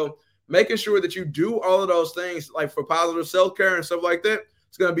better. So making sure that you do all of those things like for positive self-care and stuff like that,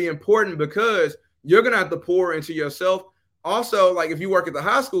 it's going to be important because you're going to have to pour into yourself. Also, like if you work at the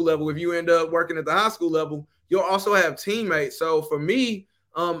high school level, if you end up working at the high school level, you'll also have teammates. So for me,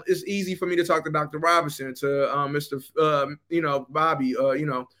 it's easy for me to talk to Dr. Robinson, to Mr. Bobby,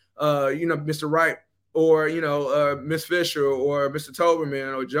 Mr. Wright, or Miss Fisher, or Mr.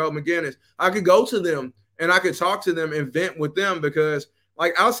 Toberman, or Joe McGinnis. I could go to them and I could talk to them and vent with them, because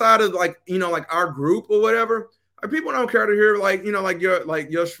like outside of like our group or whatever, people don't care to hear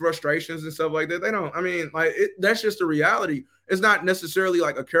your frustrations and stuff like that. They don't. I mean, that's just the reality. It's not necessarily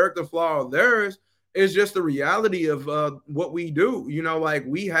like a character flaw of theirs. It's just the reality of what we do. Like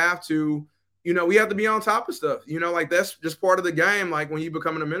we have to be on top of stuff. Like that's just part of the game. Like when you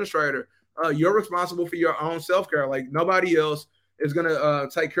become an administrator, you're responsible for your own self-care. Like nobody else is gonna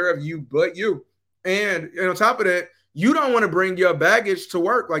take care of you but you. And on top of that, you don't want to bring your baggage to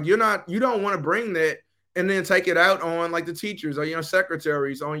work. Like you don't want to bring that and then take it out on like the teachers or your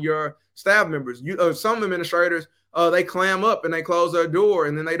secretaries, on your staff members. Some administrators, they clam up and they close their door,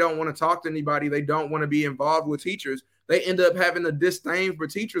 and then they don't want to talk to anybody. They don't want to be involved with teachers. They end up having a disdain for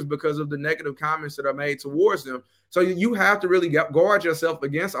teachers because of the negative comments that are made towards them. So you have to really guard yourself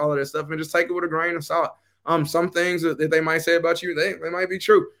against all of that stuff and just take it with a grain of salt. Some things that they might say about you, they might be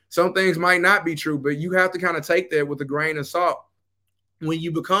true. Some things might not be true, but you have to kind of take that with a grain of salt when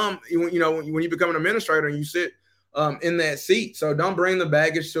you become an administrator and you sit in that seat. So don't bring the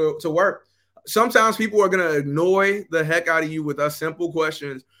baggage to work. Sometimes people are going to annoy the heck out of you with us simple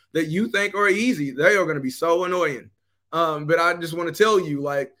questions that you think are easy. They are going to be so annoying. But I just want to tell you,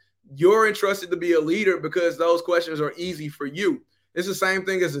 like, you're entrusted to be a leader because those questions are easy for you. It's the same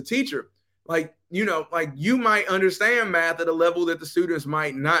thing as a teacher. Like you might understand math at a level that the students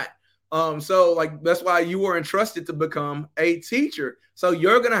might not. So like that's why you were entrusted to become a teacher. So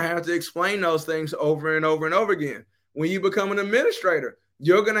you're going to have to explain those things over and over and over again. When you become an administrator,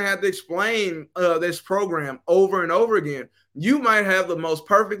 you're going to have to explain this program over and over again. You might have the most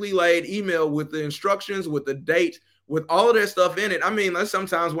perfectly laid email with the instructions, with the date, with all of that stuff in it. I mean, that's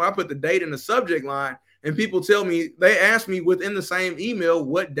sometimes when I put the date in the subject line and people tell me, they ask me within the same email,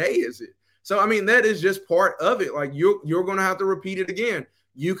 what day is it? So, I mean, that is just part of it. Like you're going to have to repeat it again.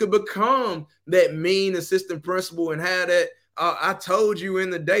 You could become that mean assistant principal and have that, I told you in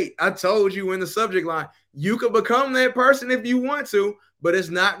the date, I told you in the subject line. You could become that person if you want to, but it's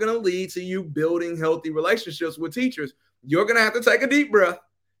not going to lead to you building healthy relationships with teachers. You're going to have to take a deep breath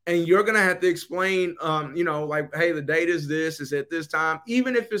and you're going to have to explain, like, hey, the date is this, is at this time,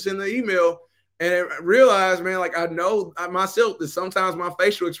 even if it's in the email. And realize, man, like I know myself that sometimes my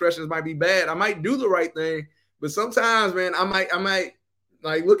facial expressions might be bad. I might do the right thing, but sometimes, man, I might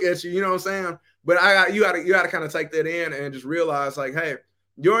like look at you, you know what I'm saying? But you gotta kind of take that in and just realize, like, hey,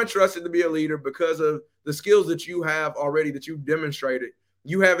 you're entrusted to be a leader because of the skills that you have already, that you've demonstrated.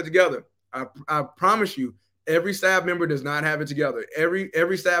 You have it together. I promise you, every staff member does not have it together.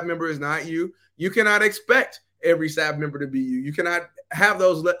 Every staff member is not you. You cannot expect every staff member to be you. You cannot have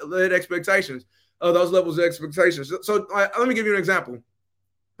those expectations, those levels of expectations. So let me give you an example.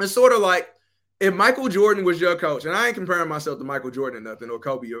 It's sort of like if Michael Jordan was your coach, and I ain't comparing myself to Michael Jordan or nothing, or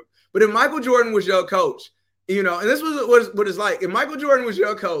Kobe, but if Michael Jordan was your coach, and this was what it's like. If Michael Jordan was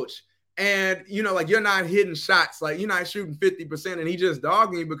your coach and, like you're not hitting shots, like you're not shooting 50% and he just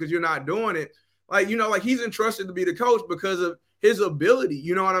dogging you because you're not doing it. Like, like he's entrusted to be the coach because of his ability.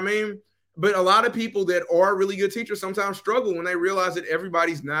 You know what I mean? But a lot of people that are really good teachers sometimes struggle when they realize that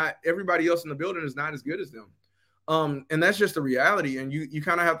everybody else in the building is not as good as them. And that's just the reality. And you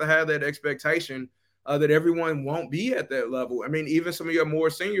kind of have to have that expectation that everyone won't be at that level. I mean, even some of your more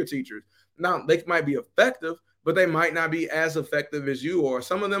senior teachers, now they might be effective, but they might not be as effective as you are.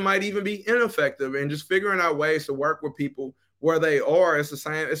 Some of them might even be ineffective, and just figuring out ways to work with people where they are. It's the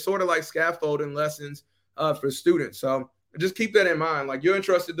same. It's sort of like scaffolding lessons for students. So just keep that in mind. Like you're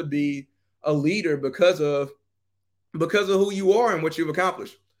entrusted to be a leader because of who you are and what you've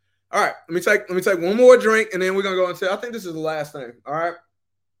accomplished. All right, let me take one more drink, and then we're gonna go into. I think this is the last thing. All right,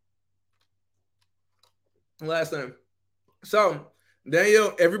 last thing. So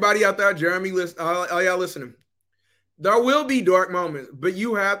Daniel, everybody out there, Jeremy, listen, all y'all listening. There will be dark moments, but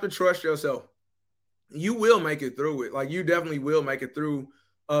you have to trust yourself. You will make it through it. Like you definitely will make it through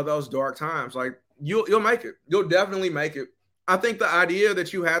those dark times. Like you'll make it. You'll definitely make it. I think the idea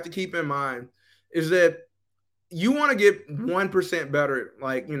that you have to keep in mind is that you want to get 1% better,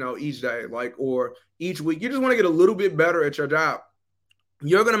 like, each day, like, or each week. You just want to get a little bit better at your job.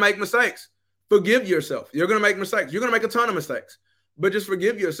 You're going to make mistakes. Forgive yourself. You're going to make mistakes. You're going to make a ton of mistakes, but just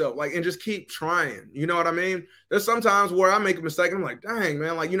forgive yourself, like, and just keep trying. You know what I mean? There's sometimes where I make a mistake and I'm like, dang,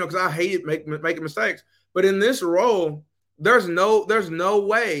 man, like, because I hate making mistakes. But in this role, there's no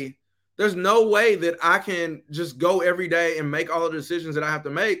way There's no way that I can just go every day and make all the decisions that I have to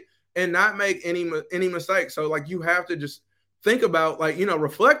make and not make any mistakes. So like you have to just think about like,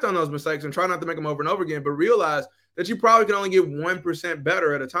 reflect on those mistakes and try not to make them over and over again, but realize that you probably can only get 1%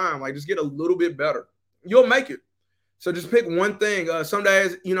 better at a time. Like just get a little bit better. You'll make it. So just pick one thing. Some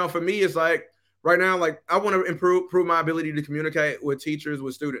days, for me, it's like right now, like I want to improve my ability to communicate with teachers,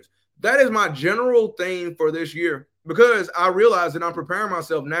 with students. That is my general theme for this year because I realize that I'm preparing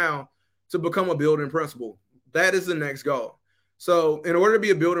myself now to become a building principal. That is the next goal. So in order to be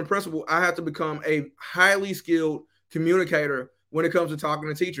a building principal, I have to become a highly skilled communicator when it comes to talking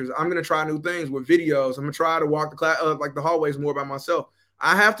to teachers. I'm going to try new things with videos. I'm going to try to walk the class, like the hallways more by myself.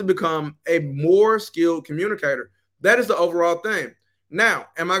 I have to become a more skilled communicator. That is the overall thing. Now,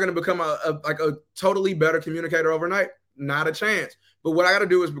 am I going to become a totally better communicator overnight? Not a chance. But what I got to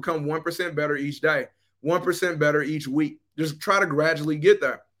do is become 1% better each day, 1% better each week. Just try to gradually get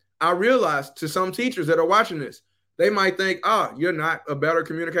there. I realize to some teachers that are watching this, they might think, you're not a better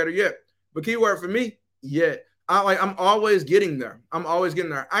communicator yet. But keyword for me, yet. I'm always getting there. I'm always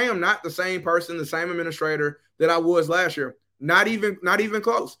getting there. I am not the same person, the same administrator that I was last year. Not even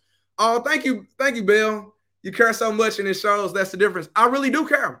close. Oh, thank you, Bill. You care so much, and it shows. That's the difference. I really do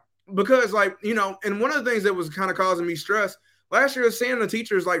care because, and one of the things that was kind of causing me stress last year is seeing the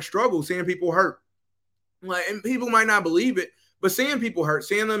teachers struggle, seeing people hurt. And people might not believe it, but seeing people hurt,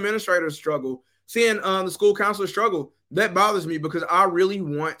 seeing the administrators struggle, seeing the school counselors struggle, that bothers me because I really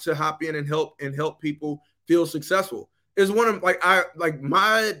want to hop in and help people feel successful. Is one of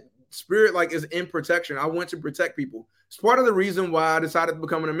my spirit is in protection. I want to protect people. It's part of the reason why I decided to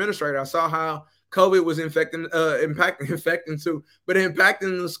become an administrator. I saw how COVID was impacting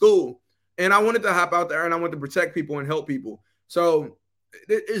the school. And I wanted to hop out there and I wanted to protect people and help people. So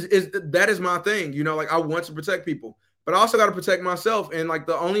that is my thing. I want to protect people, but I also got to protect myself. And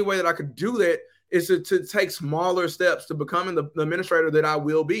the only way that I could do that is to take smaller steps to becoming the administrator that I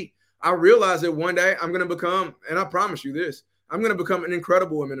will be. I realize that one day I'm going to become, and I promise you this, I'm going to become an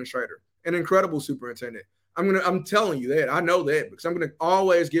incredible administrator, an incredible superintendent. I'm telling you that. I know that because I'm going to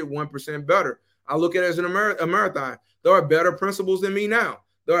always get 1% better. I look at it as a marathon. There are better principals than me now.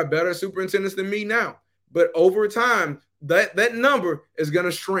 There are better superintendents than me now. But over time, that number is going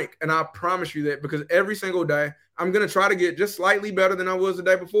to shrink. And I promise you that because every single day, I'm going to try to get just slightly better than I was the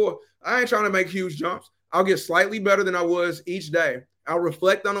day before. I ain't trying to make huge jumps. I'll get slightly better than I was each day. I'll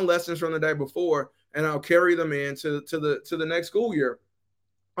reflect on the lessons from the day before, and I'll carry them into the next school year.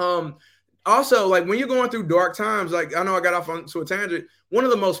 Also, when you're going through dark times, I know I got off onto a tangent. One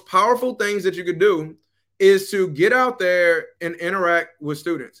of the most powerful things that you could do is to get out there and interact with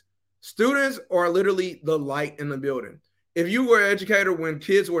students. Students are literally the light in the building. If you were an educator when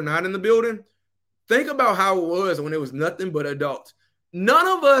kids were not in the building, think about how it was when it was nothing but adults. None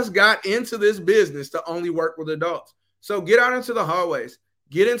of us got into this business to only work with adults. So get out into the hallways,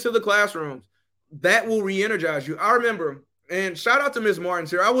 get into the classrooms. That will re-energize you. I remember, and shout out to Miss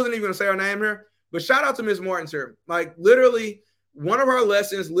Martins here. I wasn't even going to say her name here, but shout out to Miss Martins here. Literally, one of her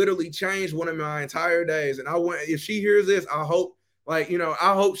lessons literally changed one of my entire days. And if she hears this, I hope, I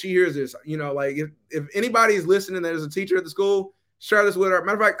hope she hears this. If anybody is listening that is a teacher at the school, share this with her.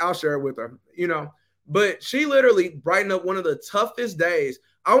 Matter of fact, I'll share it with her, But she literally brightened up one of the toughest days.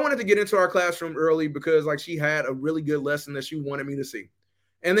 I wanted to get into our classroom early because she had a really good lesson that she wanted me to see.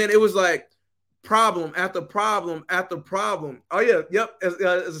 And then it was problem after problem after problem. Oh, yeah. Yep. As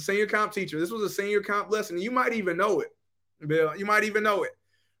a senior comp teacher, this was a senior comp lesson. You might even know it, Bill. You might even know it.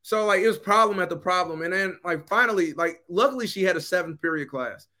 So it was problem after problem. And then finally, luckily she had a 7th period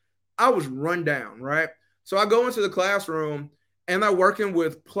class. I was run down, right? So I go into the classroom and I'm working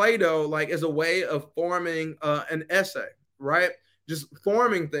with Play-Doh as a way of forming an essay, right? Just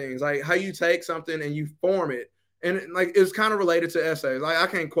forming things, how you take something and you form it. And it was kind of related to essays. I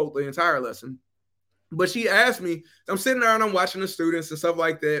can't quote the entire lesson. But she asked me, I'm sitting there and I'm watching the students and stuff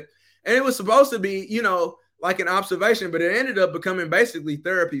like that. And it was supposed to be, an observation, but it ended up becoming basically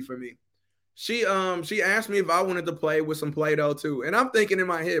therapy for me. She asked me if I wanted to play with some Play-Doh too. And I'm thinking in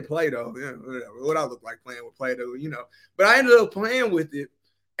my head, Play-Doh, what I look like playing with Play-Doh, But I ended up playing with it.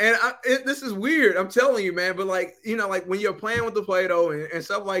 And this is weird. I'm telling you, man. But when you're playing with the Play-Doh and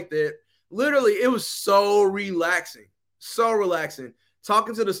stuff like that, literally it was so relaxing. So relaxing.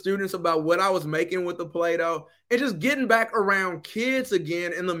 Talking to the students about what I was making with the Play-Doh and just getting back around kids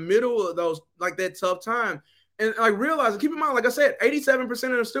again in the middle of those, that tough time. And realizing, keep in mind, like I said, 87%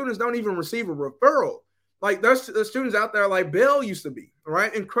 of the students don't even receive a referral. There's students out there like Bill used to be,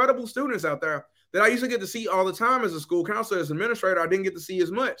 right? Incredible students out there that I used to get to see all the time as a school counselor, as an administrator. I didn't get to see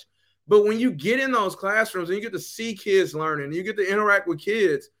as much. But when you get in those classrooms and you get to see kids learning, you get to interact with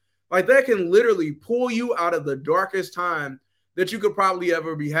kids, Like that can literally pull you out of the darkest time that you could probably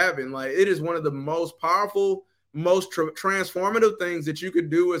ever be having. Like it is one of the most powerful, most transformative things that you could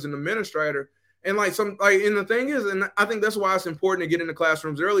do as an administrator. And and the thing is, and I think that's why it's important to get into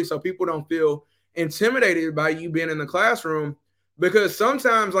classrooms early so people don't feel intimidated by you being in the classroom, because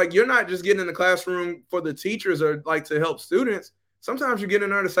sometimes like you're not just getting in the classroom for the teachers or like to help students. Sometimes you get in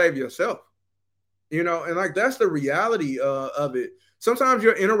there to save yourself, and like that's the reality of it. Sometimes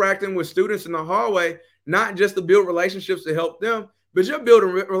you're interacting with students in the hallway, not just to build relationships to help them, but you're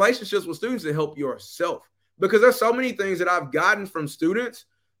building relationships with students to help yourself. Because there's so many things that I've gotten from students.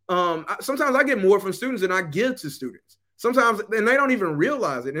 Sometimes I get more from students than I give to students. Sometimes, and they don't even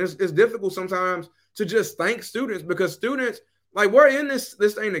realize it. And it's difficult sometimes to just thank students, because students, like we're in this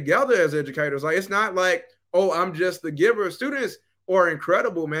thing together as educators. Like it's not like, oh, I'm just the giver. Students are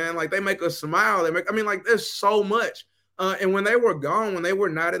incredible, man. Like they make us smile. Like there's so much. And when they were gone, when they were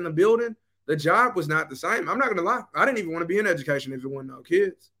not in the building, the job was not the same. I'm not gonna lie. I didn't even want to be in education if it wasn't no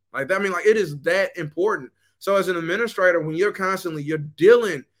kids. Like that. Like it is that important. So as an administrator, when you're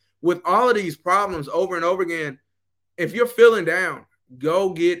dealing with all of these problems over and over again, if you're feeling down,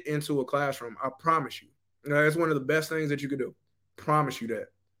 go get into a classroom. I promise you. It's one of the best things that you could do. Promise you that.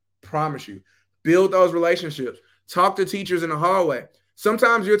 Promise you. Build those relationships. Talk to teachers in the hallway.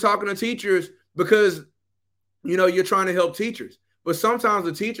 Sometimes you're talking to teachers because, you're trying to help teachers. But sometimes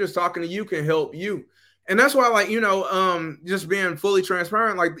the teachers talking to you can help you. And that's why, just being fully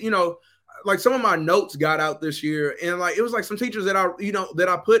transparent, like some of my notes got out this year. And like it was like some teachers that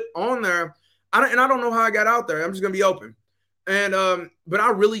I put on there. I don't know how I got out there. I'm just going to be open. And but I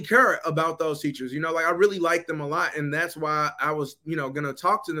really care about those teachers, I really like them a lot. And that's why I was, going to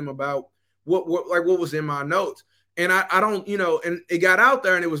talk to them about what was in my notes. And I don't, and it got out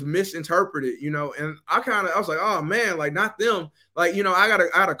there and it was misinterpreted, and I was like, oh man, like not them. Like, I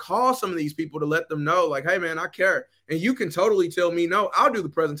gotta call some of these people to let them know, like, hey man, I care. And you can totally tell me, no, I'll do the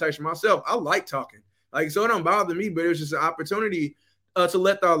presentation myself. I like talking. Like, so it don't bother me, but it was just an opportunity to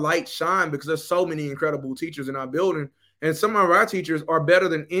let our light shine, because there's so many incredible teachers in our building. And some of our teachers are better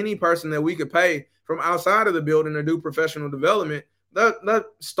than any person that we could pay from outside of the building to do professional development. The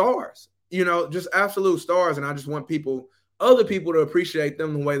stars, just absolute stars. And I just want other people to appreciate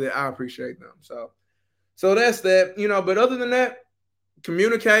them the way that I appreciate them. So that's that, but other than that,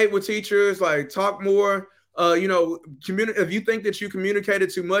 communicate with teachers, like talk more, if you think that you communicated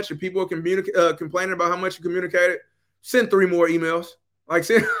too much and people are complaining about how much you communicated, send 3 more emails.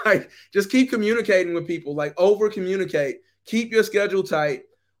 Just keep communicating with people, like over communicate, keep your schedule tight.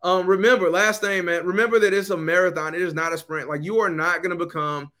 Remember, last thing, man, remember that it's a marathon. It is not a sprint. Like you are not going to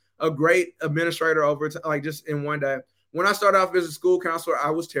become a great administrator just in one day. When I started off as a school counselor, I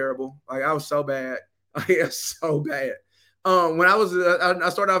was terrible. Like I was so bad. So bad. When I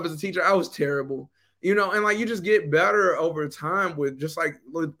started off as a teacher, I was terrible, and like you just get better over time with just like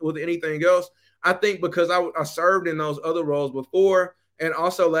with anything else. I think because I served in those other roles before, and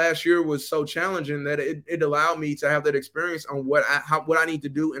also last year was so challenging that it allowed me to have that experience on what I need to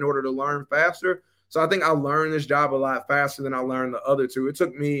do in order to learn faster. So I think I learned this job a lot faster than I learned the other two. It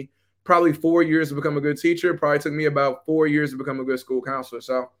took me probably 4 years to become a good teacher. Probably took me about 4 years to become a good school counselor.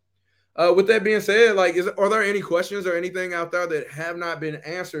 So with that being said, like, are there any questions or anything out there that have not been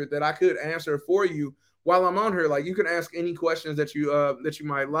answered that I could answer for you while I'm on here? Like, you can ask any questions that you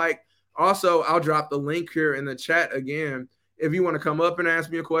might like. Also, I'll drop the link here in the chat again. If you want to come up and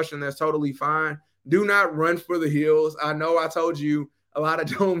ask me a question, that's totally fine. Do not run for the hills. I know I told you a lot of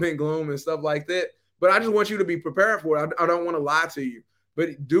doom and gloom and stuff like that, but I just want you to be prepared for it. I don't want to lie to you,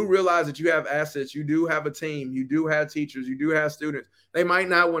 but do realize that you have assets. You do have a team. You do have teachers. You do have students. They might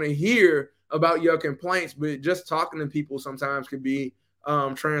not want to hear about your complaints, but just talking to people sometimes can be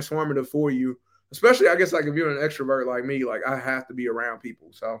transformative for you, especially, I guess, like if you're an extrovert like me, like I have to be around people.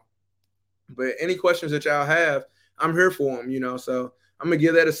 So, but any questions that y'all have, I'm here for them, so I'm going to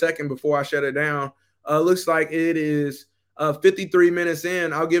give that a second before I shut it down. Looks like it is 53 minutes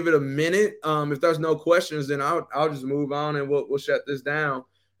in. I'll give it a minute. If there's no questions, then I'll just move on and we'll shut this down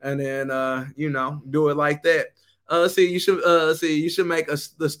and then, do it like that. Let's see. You should make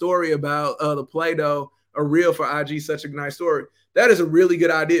the story about the Play-Doh a reel for IG. Such a nice story. That is a really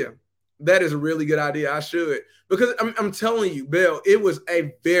good idea. I should, because I'm telling you, Bill, it was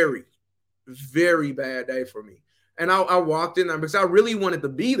a very, very bad day for me. And I walked in there because I really wanted to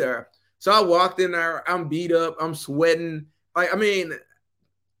be there. So I walked in there, I'm beat up, I'm sweating. Like, I mean,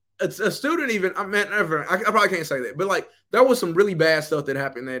 it's a student even, I probably can't say that, but like there was some really bad stuff that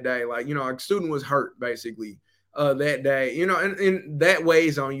happened that day. Like, a student was hurt basically that day, and that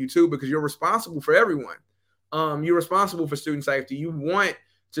weighs on you too, because you're responsible for everyone. You're responsible for student safety. You want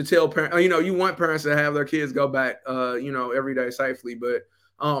to tell parents, you want parents to have their kids go back, every day safely. But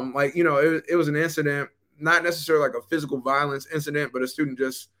it was an incident, not necessarily like a physical violence incident, but a student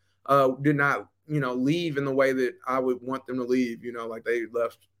just did not, leave in the way that I would want them to leave, like they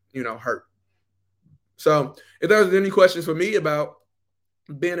left, hurt. So if there's any questions for me about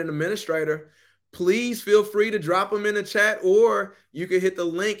being an administrator, please feel free to drop them in the chat, or you could hit the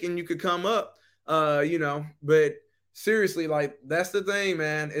link and you could come up, but seriously, like, that's the thing,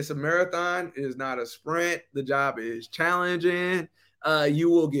 man. It's a marathon. It is not a sprint. The job is challenging. You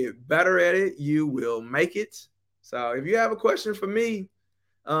will get better at it. You will make it. So if you have a question for me,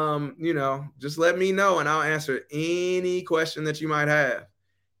 just let me know and I'll answer any question that you might have.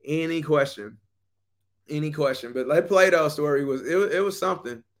 Any question. But that Play-Doh story it was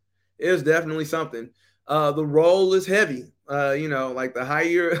something. It was definitely something. The role is heavy. Like the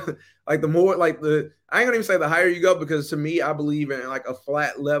higher, like the more, like I ain't gonna even say the higher you go, because to me, I believe in like a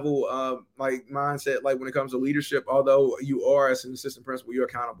flat level like mindset, like when it comes to leadership. Although you are, as an assistant principal, you're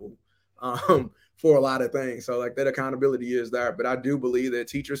accountable for a lot of things. So like that accountability is there. But I do believe that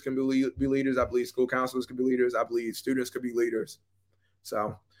teachers can be leaders. I believe school counselors can be leaders. I believe students could be leaders.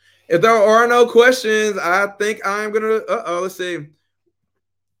 So if there are no questions, I think I'm gonna. Let's see.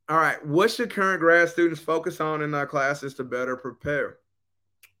 All right, what should current grad students focus on in their classes to better prepare?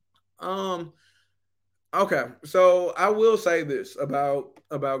 Okay, so I will say this about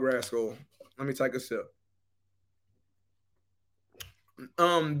grad school. Let me take a sip.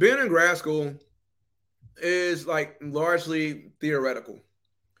 Being in grad school is like largely theoretical.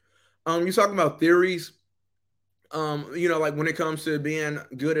 You're talking about theories. Like when it comes to being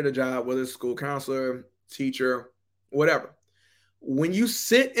good at a job, whether it's school counselor, teacher, whatever. When you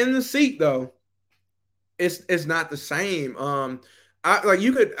sit in the seat, though, it's not the same.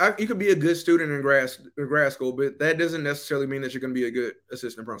 You could be a good student in grad school, but that doesn't necessarily mean that you're going to be a good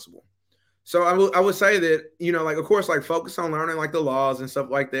assistant principal. So I would say that, like, of course, like focus on learning like the laws and stuff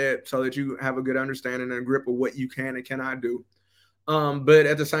like that, so that you have a good understanding and a grip of what you can and cannot do. But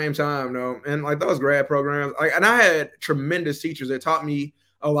at the same time, and like those grad programs, and I had tremendous teachers that taught me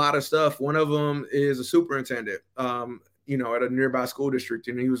a lot of stuff. One of them is a superintendent, at a nearby school district,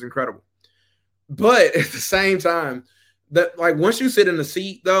 and he was incredible. But at the same time, that like once you sit in the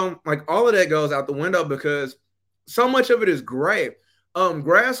seat, though, like all of that goes out the window, because so much of it is gray.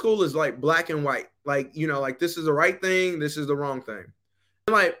 Grad school is like black and white. Like, like this is the right thing, this is the wrong thing.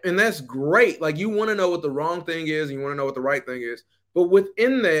 And that's great. Like you want to know what the wrong thing is, and you want to know what the right thing is. But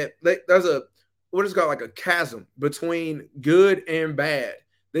within that, there's what is called like a chasm between good and bad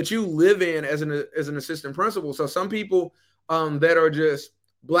that you live in as an assistant principal. So some people that are just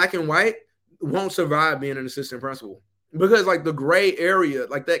black and white won't survive being an assistant principal, because like the gray area,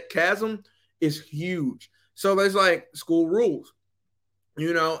 like that chasm is huge. So there's like school rules,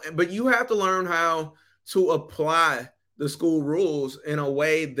 but you have to learn how to apply the school rules in a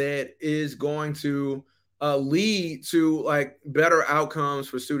way that is going to lead to like better outcomes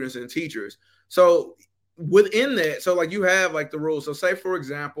for students and teachers. So within that, so like you have like the rules. So say, for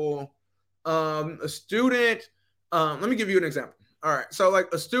example, a student, let me give you an example. All right. So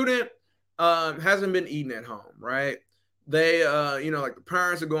like a student hasn't been eating at home, right? They, like the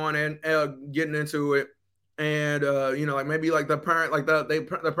parents are going in, getting into it. And, like maybe like the parent, like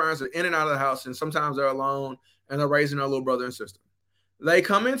the parents are in and out of the house, and sometimes they're alone and they're raising their little brother and sister. They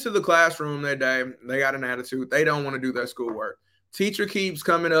come into the classroom that day, they got an attitude. They don't want to do their schoolwork. Teacher keeps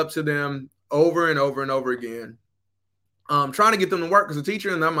coming up to them over and over and over again, trying to get them to work, because the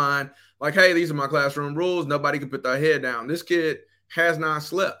teacher in their mind, like, hey, these are my classroom rules. Nobody can put their head down. This kid has not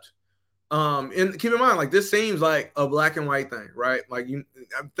slept. And keep in mind, like, this seems like a black and white thing, right? Like,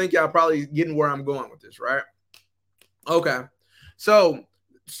 I think y'all probably getting where I'm going with this, right? Okay. So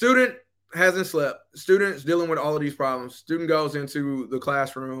student hasn't slept. Student's dealing with all of these problems. Student goes into the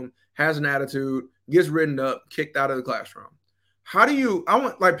classroom, has an attitude, gets written up, kicked out of the classroom. I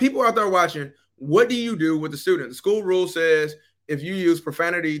want like people out there watching, what do you do with the student? The school rule says if you use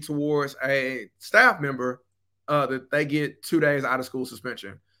profanity towards a staff member, that they get 2 days out of school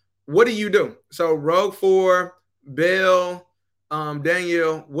suspension. What do you do? So Rogue 4, Bill,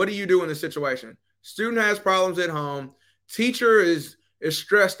 Danielle, what do you do in this situation? Student has problems at home. Teacher is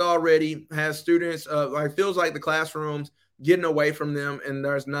stressed already, has students, feels like the classroom's getting away from them, and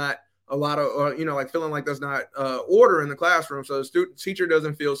there's not a lot of, feeling like there's not order in the classroom. So the teacher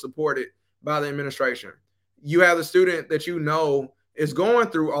doesn't feel supported by the administration. You have the student that is going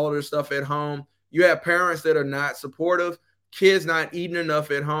through all of this stuff at home. You have parents that are not supportive, kids not eating enough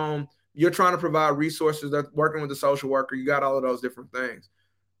at home. You're trying to provide resources, that's working with the social worker. You got all of those different things.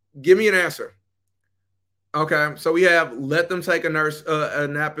 Give me an answer. Okay, so we have let them take a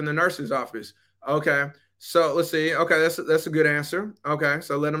nap in the nurse's office. Okay, so let's see. Okay, that's a good answer. Okay,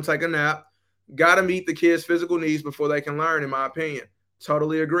 so let them take a nap. Got to meet the kids' physical needs before they can learn, in my opinion.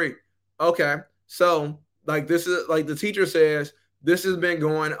 Totally agree. Okay, so like this is like the teacher says this has been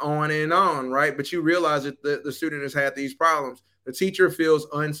going on, right? But you realize that the student has had these problems. The teacher feels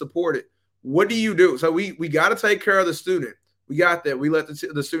unsupported. What do you do? So we got to take care of the student. We got that. We let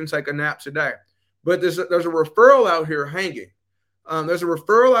the student take a nap today. But there's a referral out here hanging. There's a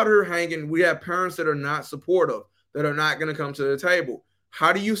referral out here hanging. We have parents that are not supportive, that are not going to come to the table.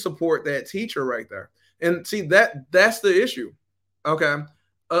 How do you support that teacher right there? And see that's the issue. Okay.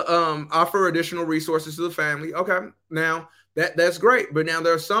 Offer additional resources to the family. Okay. Now that's great. But now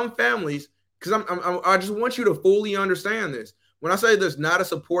there are some families, because I just want you to fully understand this. When I say there's not a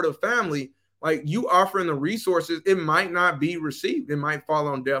supportive family, like you offering the resources, it might not be received. It might fall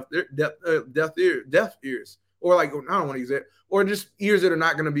on deaf ears, or like I don't want to use it, or just ears that are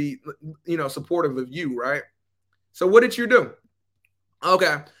not going to be, supportive of you, right? So what did you do?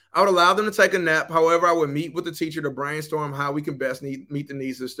 Okay, I would allow them to take a nap. However, I would meet with the teacher to brainstorm how we can best meet the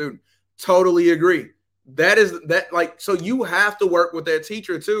needs of the student. Totally agree. So you have to work with that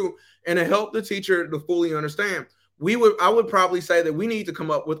teacher too, and to help the teacher to fully understand. I would probably say that we need to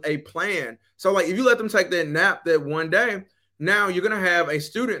come up with a plan. So like if you let them take that nap that one day, now you're going to have a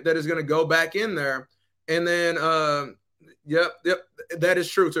student that is going to go back in there. And then, yep, that is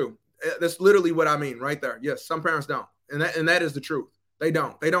true too. That's literally what I mean right there. Yes, some parents don't. And that is the truth. They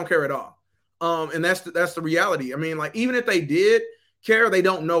don't care at all. And that's the reality. I mean, like even if they did care, they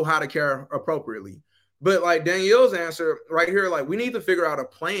don't know how to care appropriately. But like Danielle's answer right here, like we need to figure out a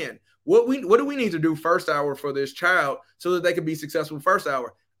plan. What do we need to do first hour for this child so that they can be successful first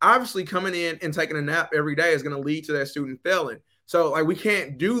hour? Obviously, coming in and taking a nap every day is going to lead to that student failing. So like we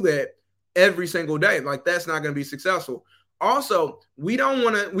can't do that every single day. Like that's not going to be successful. Also, we don't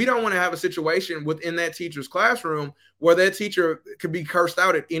want to have a situation within that teacher's classroom where that teacher could be cursed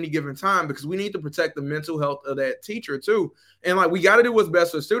out at any given time, because we need to protect the mental health of that teacher too. And like we got to do what's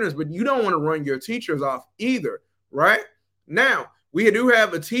best for students, but you don't want to run your teachers off either, right? Now, we do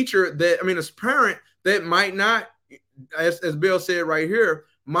have a teacher a parent that might not, as Bill said right here,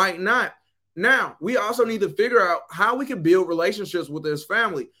 might not. Now, we also need to figure out how we can build relationships with this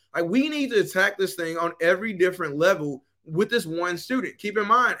family. Like we need to attack this thing on every different level with this one student. Keep in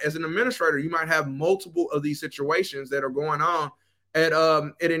mind, as an administrator, you might have multiple of these situations that are going on at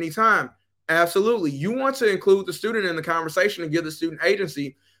any time. Absolutely. You want to include the student in the conversation and give the student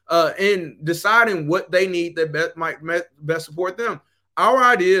agency in deciding what they need that might best support them. Our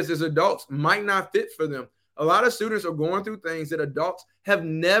ideas as adults might not fit for them. A lot of students are going through things that adults have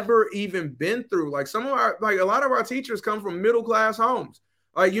never even been through. Like a lot of our teachers come from middle class homes.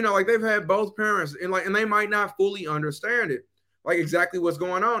 Like they've had both parents, and they might not fully understand it, like exactly what's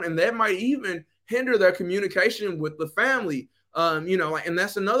going on, and that might even hinder their communication with the family. And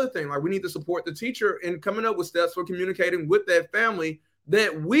that's another thing. Like we need to support the teacher in coming up with steps for communicating with that family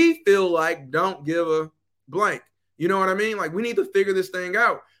that we feel like don't give a blank. You know what I mean? Like we need to figure this thing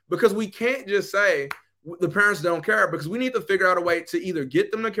out, because we can't just say the parents don't care, because we need to figure out a way to either get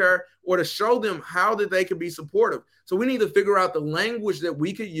them to care or to show them how that they can be supportive. So we need to figure out the language that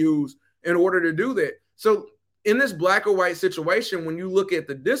we could use in order to do that. So in this black or white situation, when you look at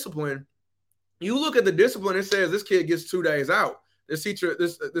the discipline, it says this kid gets 2 days out. This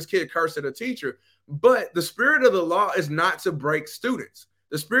kid cursed at a teacher. But the spirit of the law is not to break students.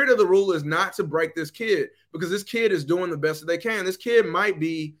 The spirit of the rule is not to break this kid, because this kid is doing the best that they can. This kid might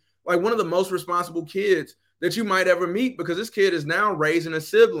be like one of the most responsible kids that you might ever meet, because this kid is now raising a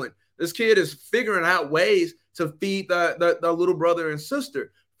sibling. This kid is figuring out ways to feed the little brother and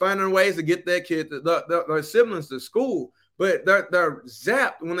sister, finding ways to get that kid, their siblings to school. But they're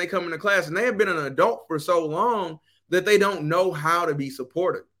zapped when they come into class, and they have been an adult for so long that they don't know how to be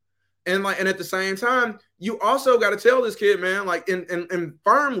supportive. And at the same time, you also got to tell this kid, man, like and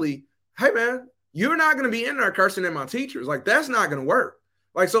firmly, hey man, you're not going to be in there cursing at my teachers. Like that's not going to work.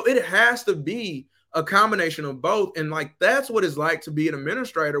 Like, so it has to be a combination of both. And like, that's what it's like to be an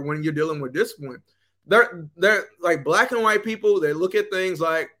administrator when you're dealing with discipline. They're like black and white people. They look at things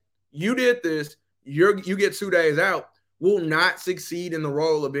like, you did this, you get 2 days out, will not succeed in the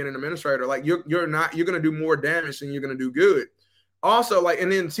role of being an administrator. Like you're going to do more damage than you're going to do good. Also, like,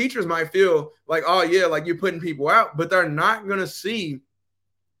 and then teachers might feel like, oh yeah, like you're putting people out, but they're not going to see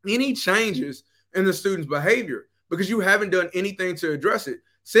any changes in the student's behavior because you haven't done anything to address it.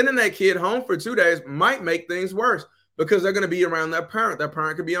 Sending that kid home for 2 days might make things worse because they're going to be around their parent. Their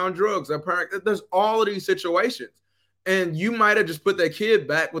parent could be on drugs. There's all of these situations. And you might have just put that kid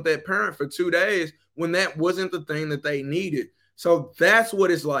back with that parent for 2 days when that wasn't the thing that they needed. So that's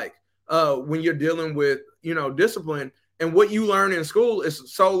what it's like when you're dealing with, discipline. And what you learn in school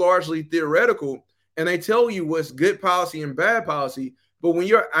is so largely theoretical, and they tell you what's good policy and bad policy. But when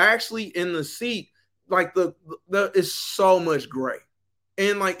you're actually in the seat, like the it's so much gray.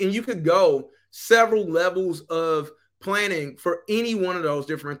 And you could go several levels of planning for any one of those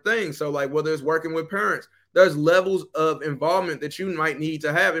different things. So like whether it's working with parents, there's levels of involvement that you might need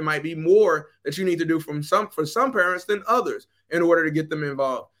to have. It might be more that you need to do for some parents than others in order to get them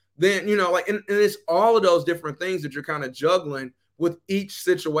involved. Then, and it's all of those different things that you're kind of juggling with each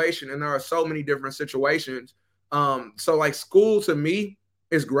situation. And there are so many different situations. So like school to me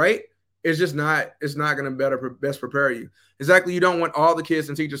is great. It's not going to best prepare you. Exactly. You don't want all the kids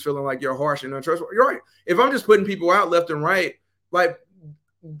and teachers feeling like you're harsh and untrustworthy. You're right. If I'm just putting people out left and right, like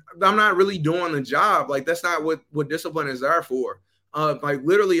I'm not really doing the job. Like that's not what discipline is there for. Like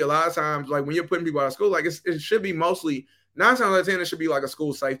literally a lot of times, like when you're putting people out of school, like it should be mostly 9 times out of 10, it should be like a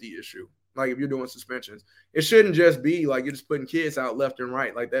school safety issue. Like if you're doing suspensions, it shouldn't just be like you're just putting kids out left and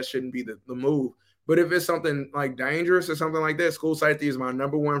right. Like that shouldn't be the move. But if it's something like dangerous or something like that, school safety is my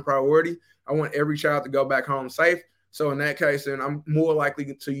number one priority. I want every child to go back home safe. So in that case, then I'm more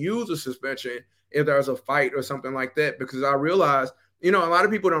likely to use a suspension if there's a fight or something like that, because I realize, a lot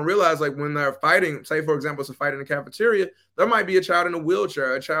of people don't realize, like when they're fighting, say, for example, it's a fight in the cafeteria, there might be a child in a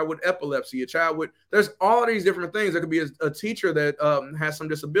wheelchair, a child with epilepsy, there's all of these different things. There could be a teacher that has some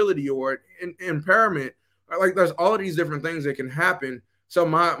disability or impairment. Like there's all of these different things that can happen. So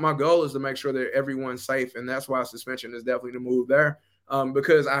my goal is to make sure that everyone's safe. And that's why suspension is definitely the move there,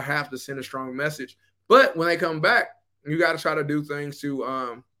 because I have to send a strong message. But when they come back, you got to try to do things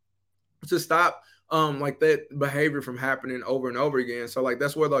to stop like that behavior from happening over and over again. So like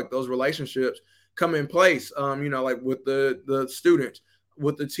that's where like those relationships come in place. Like with the students,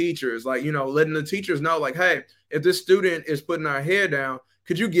 with the teachers, like letting the teachers know, like, hey, if this student is putting our head down,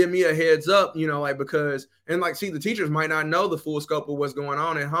 could you give me a heads up? Because the teachers might not know the full scope of what's going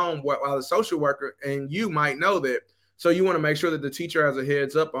on at home, while the social worker and you might know that. So you want to make sure that the teacher has a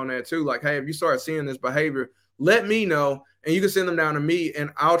heads up on that too. Like, hey, if you start seeing this behavior, let me know, and you can send them down to me,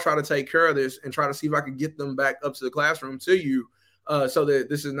 and I'll try to take care of this and try to see if I can get them back up to the classroom to you, so that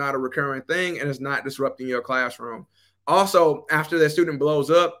this is not a recurring thing and it's not disrupting your classroom. Also, after that student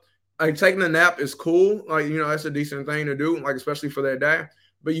blows up, like taking a nap is cool. Like, that's a decent thing to do, like especially for that day.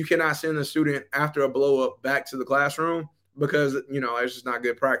 But you cannot send the student after a blow up back to the classroom, because, it's just not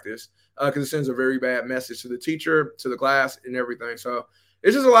good practice, because it sends a very bad message to the teacher, to the class, and everything. So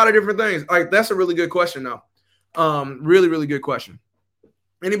it's just a lot of different things. Like that's a really good question though. Really, really good question.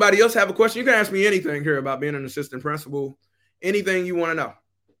 Anybody else have a question? You can ask me anything here about being an assistant principal. Anything you want to know.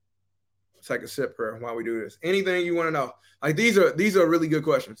 Let's take a sip here while we do this. Anything you want to know. Like these are really good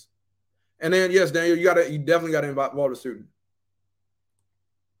questions. And then yes, Daniel, you definitely got to involve the student.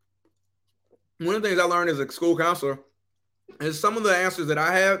 One of the things I learned as a school counselor is some of the answers that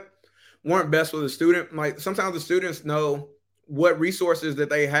I had weren't best for the student. Like sometimes the students know what resources that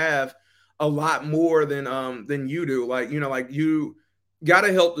they have a lot more than you do. Like, you got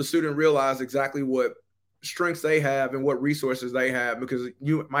to help the student realize exactly what strengths they have and what resources they have, because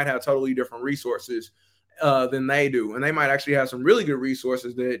you might have totally different resources than they do. And they might actually have some really good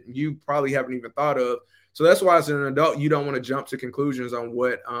resources that you probably haven't even thought of. So that's why as an adult, you don't want to jump to conclusions on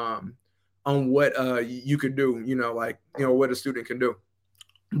what you could do, what a student can do.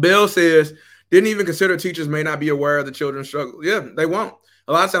 Bill says, didn't even consider teachers may not be aware of the children's struggle. Yeah, they won't.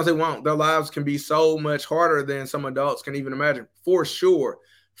 A lot of times they won't. Their lives can be so much harder than some adults can even imagine, for sure.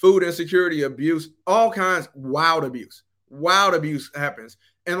 Food insecurity, abuse, all kinds, wild abuse happens.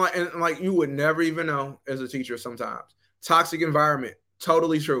 And like you would never even know as a teacher sometimes. Toxic environment,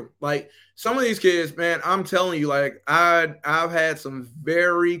 totally true. Like some of these kids, man, I'm telling you, like I've had some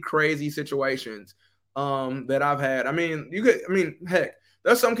very crazy situations that I've had. Heck,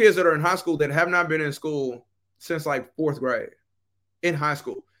 there's some kids that are in high school that have not been in school since like 4th grade. In high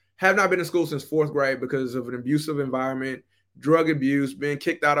school, have not been in school since 4th grade because of an abusive environment, drug abuse, being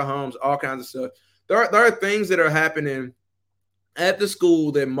kicked out of homes, all kinds of stuff. There are things that are happening at the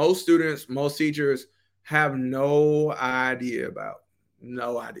school that most students, most teachers have no idea about.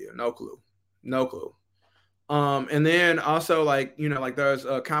 No idea, no clue. And then also like there's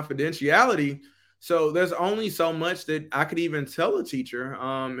confidentiality. So there's only so much that I could even tell a teacher.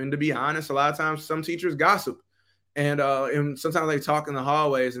 And to be honest, a lot of times some teachers gossip. And sometimes they talk in the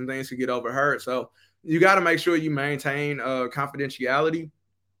hallways and things could get overheard. So you got to make sure you maintain confidentiality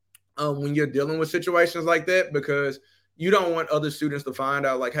when you're dealing with situations like that, because you don't want other students to find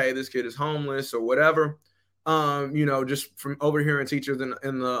out like, hey, this kid is homeless or whatever. just from overhearing teachers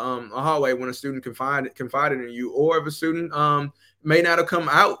in the hallway when a student confided in you, or if a student may not have come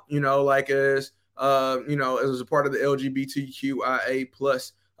out, like as a part of the LGBTQIA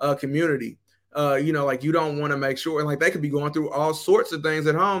plus community. Like you don't want to make sure, and like they could be going through all sorts of things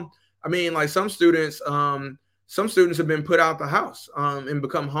at home. I mean, like some students have been put out the house and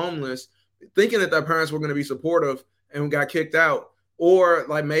become homeless, thinking that their parents were going to be supportive and got kicked out, or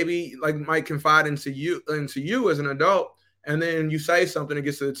like maybe like might confide into you as an adult, and then you say something, it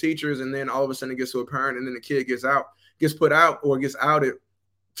gets to the teachers, and then all of a sudden it gets to a parent, and then the kid gets put out or gets outed.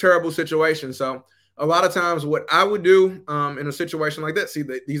 Terrible situation. So a lot of times what I would do in a situation like that, see,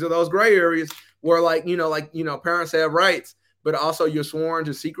 these are those gray areas where parents have rights, but also you're sworn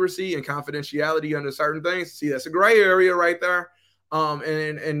to secrecy and confidentiality under certain things. See, that's a gray area right there.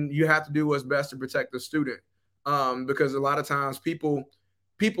 And you have to do what's best to protect the student. Because a lot of times people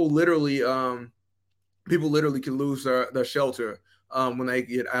literally can lose their shelter when they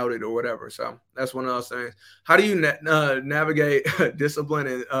get outed or whatever. So that's one of those things. How do you navigate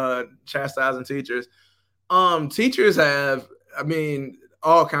discipline and chastising teachers? Teachers have,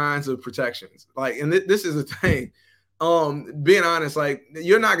 all kinds of protections. Like, and this is a thing. Being honest, like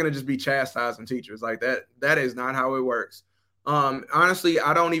you're not going to just be chastising teachers like that. That is not how it works. Honestly,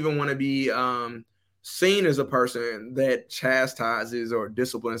 I don't even want to be seen as a person that chastises or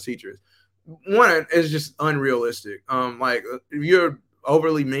disciplines teachers. One is just unrealistic. Like if you're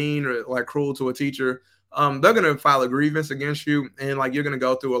overly mean or like cruel to a teacher, they're gonna file a grievance against you, and like you're gonna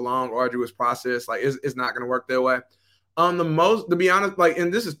go through a long, arduous process. Like it's not gonna work that way. To be honest, like,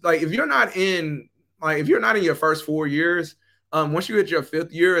 and this is like if you're not in your first 4 years, once you hit your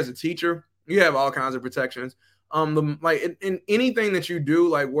 5th year as a teacher, you have all kinds of protections. In anything that you do,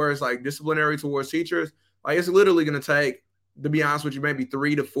 like where it's like disciplinary towards teachers, like it's literally going to take, to be honest with you, maybe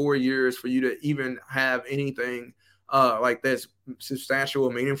 3 to 4 years for you to even have anything like that's substantial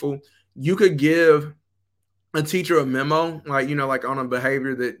or meaningful. You could give a teacher a memo, like on a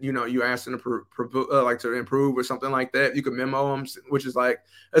behavior that you asked them to improve or something like that. You could memo them, which is like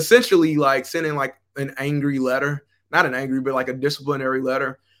essentially like sending like an angry letter, not an angry, but like a disciplinary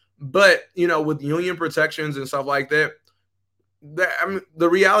letter. But with union protections and stuff like that, the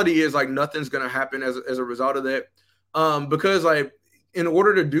reality is like nothing's gonna happen as a result of that, because like in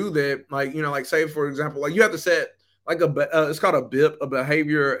order to do that, like say for example, like you have to set like it's called a BIP, a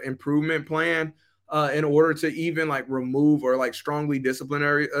behavior improvement plan, in order to even like remove or like strongly discipline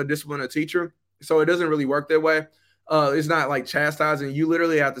a teacher. So it doesn't really work that way. It's not like chastising. You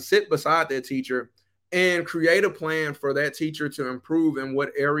literally have to sit beside that teacher and create a plan for that teacher to improve in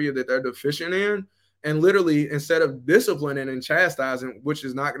what area that they're deficient in. And literally, instead of disciplining and chastising, which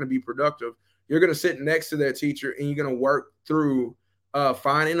is not going to be productive, you're going to sit next to that teacher and you're going to work through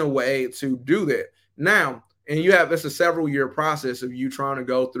finding a way to do that. Now, and it's a several year process of you trying to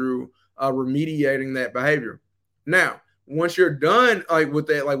go through remediating that behavior. Now, once you're done with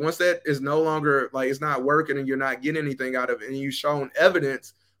that, like once that is no longer like it's not working and you're not getting anything out of it, and you've shown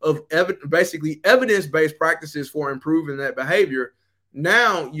evidence of basically evidence-based practices for improving that behavior,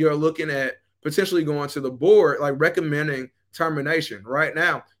 now you're looking at potentially going to the board, like recommending termination. Right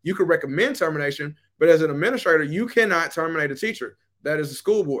now, you could recommend termination, but as an administrator, you cannot terminate a teacher. That is the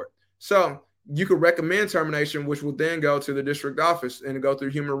school board. So you could recommend termination, which will then go to the district office and go through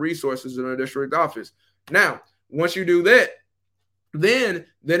human resources in the district office. Now, once you do that, then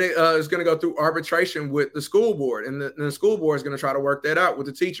it is going to go through arbitration with the school board, and the school board is going to try to work that out with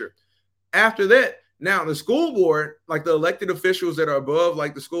the teacher. After that, now the school board, like the elected officials that are above,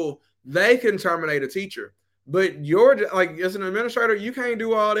 like the school, they can terminate a teacher. But you're like, as an administrator, you can't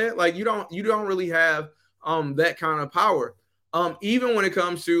do all that. Like you don't really have that kind of power. Even when it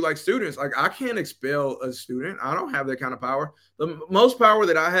comes to like students, like I can't expel a student. I don't have that kind of power. The most power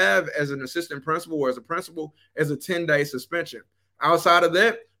that I have as an assistant principal or as a principal is a 10-day suspension. Outside of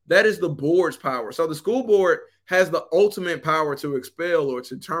that, that is the board's power. So the school board has the ultimate power to expel or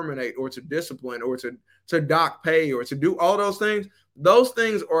to terminate or to discipline or to dock pay or to do all those things. Those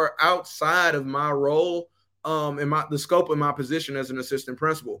things are outside of my role and the scope of my position as an assistant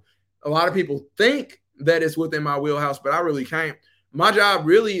principal. A lot of people think that it's within my wheelhouse, but I really can't. My job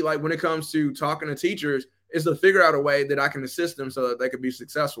really, like when it comes to talking to teachers, is to figure out a way that I can assist them so that they can be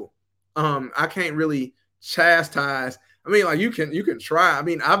successful. I can't really chastise. I mean, like you can try. I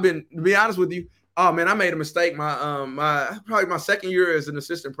mean, to be honest with you, oh man, I made a mistake probably my second year as an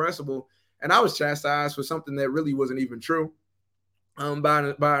assistant principal, and I was chastised for something that really wasn't even true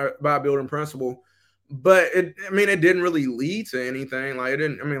by a building principal. But it didn't really lead to anything. Like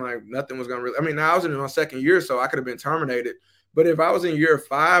nothing was gonna really. I was in my second year, so I could have been terminated. But if I was in year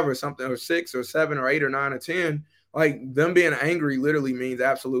 5 or something, or 6 or 7 or 8 or 9 or 10, like them being angry literally means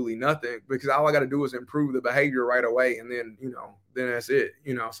absolutely nothing, because all I got to do is improve the behavior right away. And then, then that's it,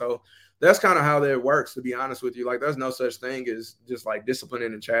 so that's kind of how that works, to be honest with you. Like, there's no such thing as just like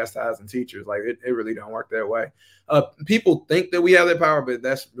disciplining and chastising teachers. Like, it really don't work that way. People think that we have that power, but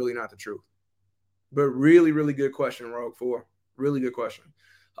that's really not the truth. But really, really good question, Rogue 4. Really good question.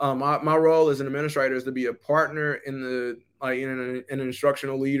 My role as an administrator is to be a partner in the an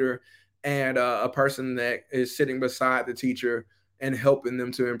instructional leader, and a person that is sitting beside the teacher and helping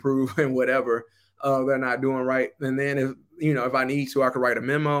them to improve in whatever they're not doing right. And then if I need to, I could write a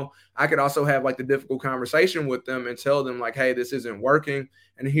memo. I could also have like the difficult conversation with them and tell them like, hey, this isn't working,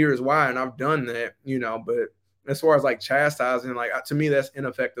 and here's why. And I've done that, but as far as like chastising, like to me, that's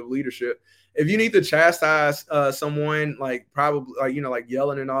ineffective leadership. If you need to chastise someone, like probably like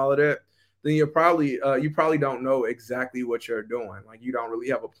yelling and all of that, then you probably don't know exactly what you're doing. Like, you don't really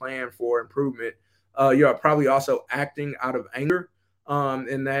have a plan for improvement. You're probably also acting out of anger,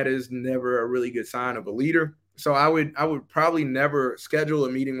 and that is never a really good sign of a leader. So I would probably never schedule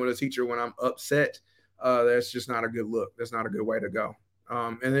a meeting with a teacher when I'm upset. That's just not a good look. That's not a good way to go.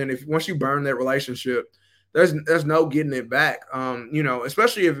 And then once you burn that relationship, there's no getting it back.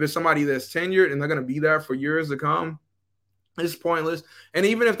 Especially if it's somebody that's tenured and they're going to be there for years to come. It's pointless. And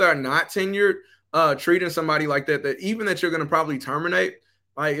even if they're not tenured, treating somebody like that even that you're going to probably terminate,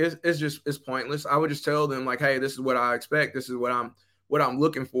 like it's pointless. I would just tell them like, hey, this is what I expect. This is what I'm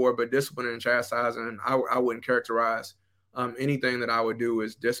looking for. But disciplining and chastising, I wouldn't characterize anything that I would do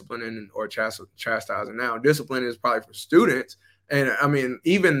as disciplining or chastising. Now, discipline is probably for students. And I mean,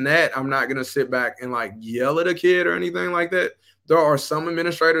 even that, I'm not going to sit back and like yell at a kid or anything like that. There are some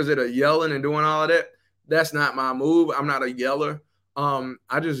administrators that are yelling and doing all of that. That's not my move. I'm not a yeller.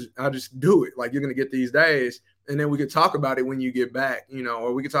 I just do it. Like, you're going to get these days, and then we could talk about it when you get back,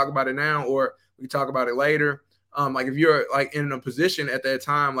 or we could talk about it now, or we could talk about it later. Like, if you're like in a position at that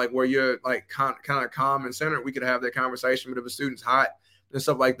time, like where you're like kind of calm and centered, we could have that conversation. But if a student's hot and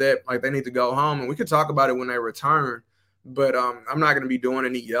stuff like that, like they need to go home, and we could talk about it when they return. But I'm not going to be doing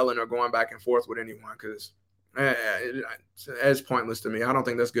any yelling or going back and forth with anyone, because it's pointless to me. I don't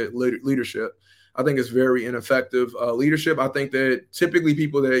think that's good leadership. I think it's very ineffective leadership. I think that typically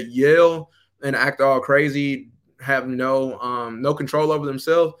people that yell and act all crazy have no control over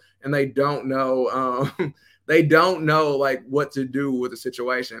themselves, and they don't know like what to do with the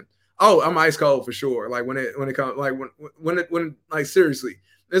situation. Oh, I'm ice cold for sure. Like when it comes, like when like seriously,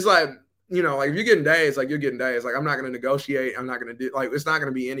 it's like, like if you're getting days, like you're getting days. Like, I'm not going to negotiate. I'm not going to do, like, it's not going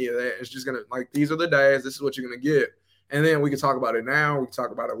to be any of that. It's just going to, like, these are the days. This is what you're going to get. And then we can talk about it now. We can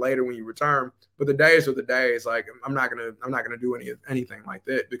talk about it later when you return. But the days are the days. Like, I'm not going to do anything like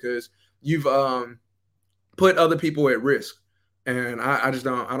that, because you've put other people at risk. And I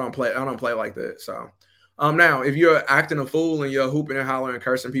don't play like that. So now, if you're acting a fool and you're hooping and hollering and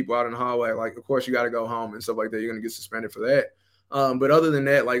cursing people out in the hallway, like, of course you got to go home and stuff like that. You're going to get suspended for that. But other than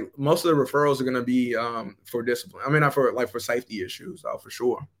that, like, most of the referrals are going to be for discipline. I mean, not for safety issues, for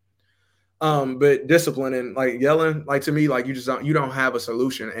sure. But discipline and like yelling, like, to me, like, you don't have a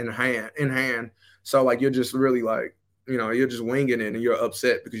solution in hand. So like, you're just really like, you're just winging it, and you're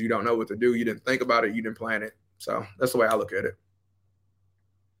upset because you don't know what to do. You didn't think about it. You didn't plan it. So that's the way I look at it.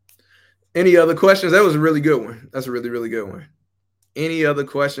 Any other questions? That was a really good one. That's a really, really good one. Any other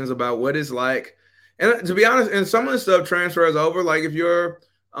questions about what it's like? And to be honest, and some of the stuff transfers over. Like, if you're,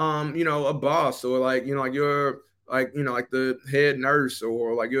 a boss, or like, like you're like, like the head nurse,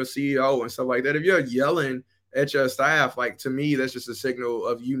 or like you're a CEO and stuff like that. If you're yelling at your staff, like, to me, that's just a signal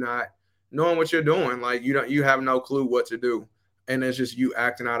of you not knowing what you're doing. Like, you have no clue what to do, and it's just you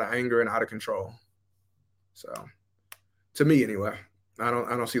acting out of anger and out of control. So, to me, anyway, I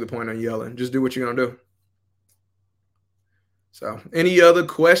don't see the point in yelling. Just do what you're gonna do. So, any other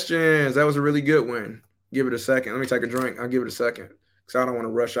questions? That was a really good one. Give it a second. Let me take a drink. I'll give it a second, because I don't want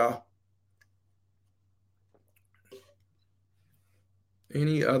to rush off.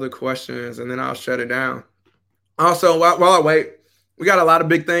 Any other questions? And then I'll shut it down. Also, while I wait, we got a lot of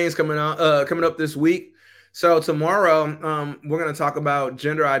big things coming up this week. So tomorrow, we're going to talk about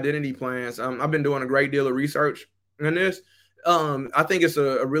gender identity plans. I've been doing a great deal of research on this. I think it's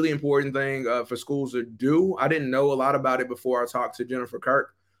a really important thing for schools to do. I didn't know a lot about it before I talked to Jennifer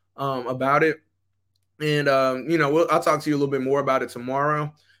Kirk about it. And, I'll talk to you a little bit more about it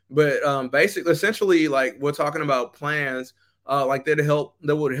tomorrow. But essentially, like, we're talking about plans like that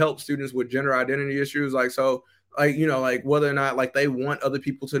would help students with gender identity issues. Like, so, like, like whether or not like they want other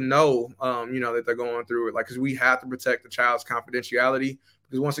people to know, that they're going through it. Like, because we have to protect the child's confidentiality.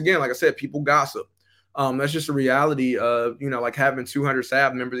 Because once again, like I said, people gossip. That's just a reality of, like having 200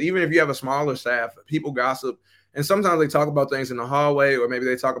 staff members. Even if you have a smaller staff, people gossip. And sometimes they talk about things in the hallway, or maybe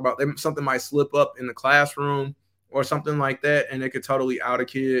they talk about something might slip up in the classroom or something like that. And it could totally out a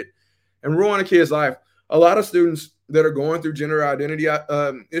kid and ruin a kid's life. A lot of students that are going through gender identity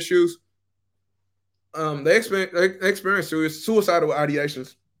issues, they experience suicidal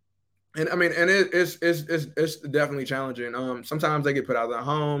ideations. And I mean, and it's definitely challenging. Sometimes they get put out of their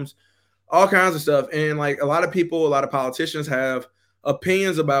homes, all kinds of stuff. And like a lot of people, a lot of politicians have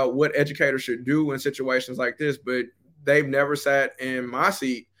opinions about what educators should do in situations like this, but they've never sat in my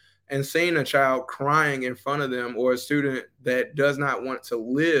seat and seen a child crying in front of them, or a student that does not want to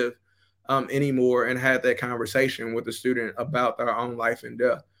live anymore, and had that conversation with the student about their own life and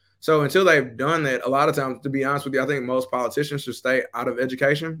death. So until they've done that, a lot of times, to be honest with you, I think most politicians should stay out of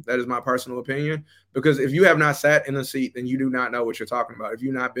education. That is my personal opinion. Because if you have not sat in the seat, then you do not know what you're talking about. If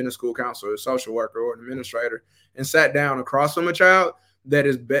you've not been a school counselor, a social worker, or an administrator, and sat down across from a child that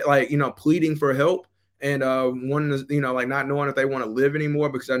is pleading for help, and wanting to, like not knowing if they want to live anymore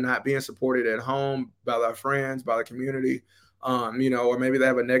because they're not being supported at home by their friends, by the community, or maybe they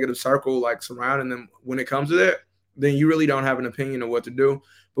have a negative circle like surrounding them when it comes to that, then you really don't have an opinion of what to do.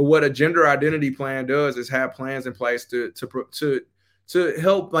 But what a gender identity plan does is have plans in place to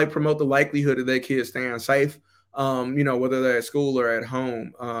help like promote the likelihood of their kids staying safe, whether they're at school or at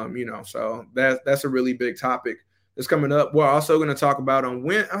home, so that's a really big topic that's coming up. We're also going to talk about on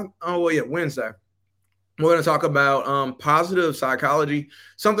Wednesday. We're going to talk about positive psychology,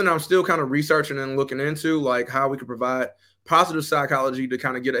 something I'm still kind of researching and looking into, like how we could provide positive psychology to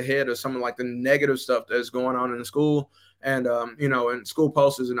kind of get ahead of some of like the negative stuff that's going on in the school. And, and School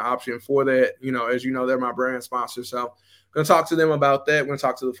Post is an option for that. As you know, they're my brand sponsor. So I'm going to talk to them about that. We're going to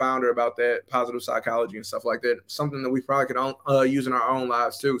talk to the founder about that, positive psychology and stuff like that. Something that we probably could use in our own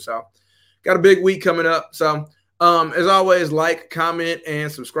lives too. So got a big week coming up. So as always, like, comment,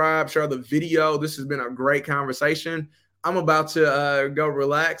 and subscribe. Share the video. This has been a great conversation. I'm about to go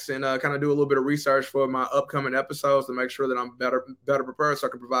relax and kind of do a little bit of research for my upcoming episodes to make sure that I'm better prepared so I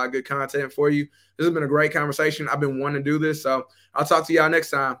can provide good content for you. This has been a great conversation. I've been wanting to do this. So I'll talk to y'all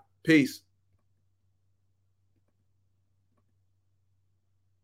next time. Peace.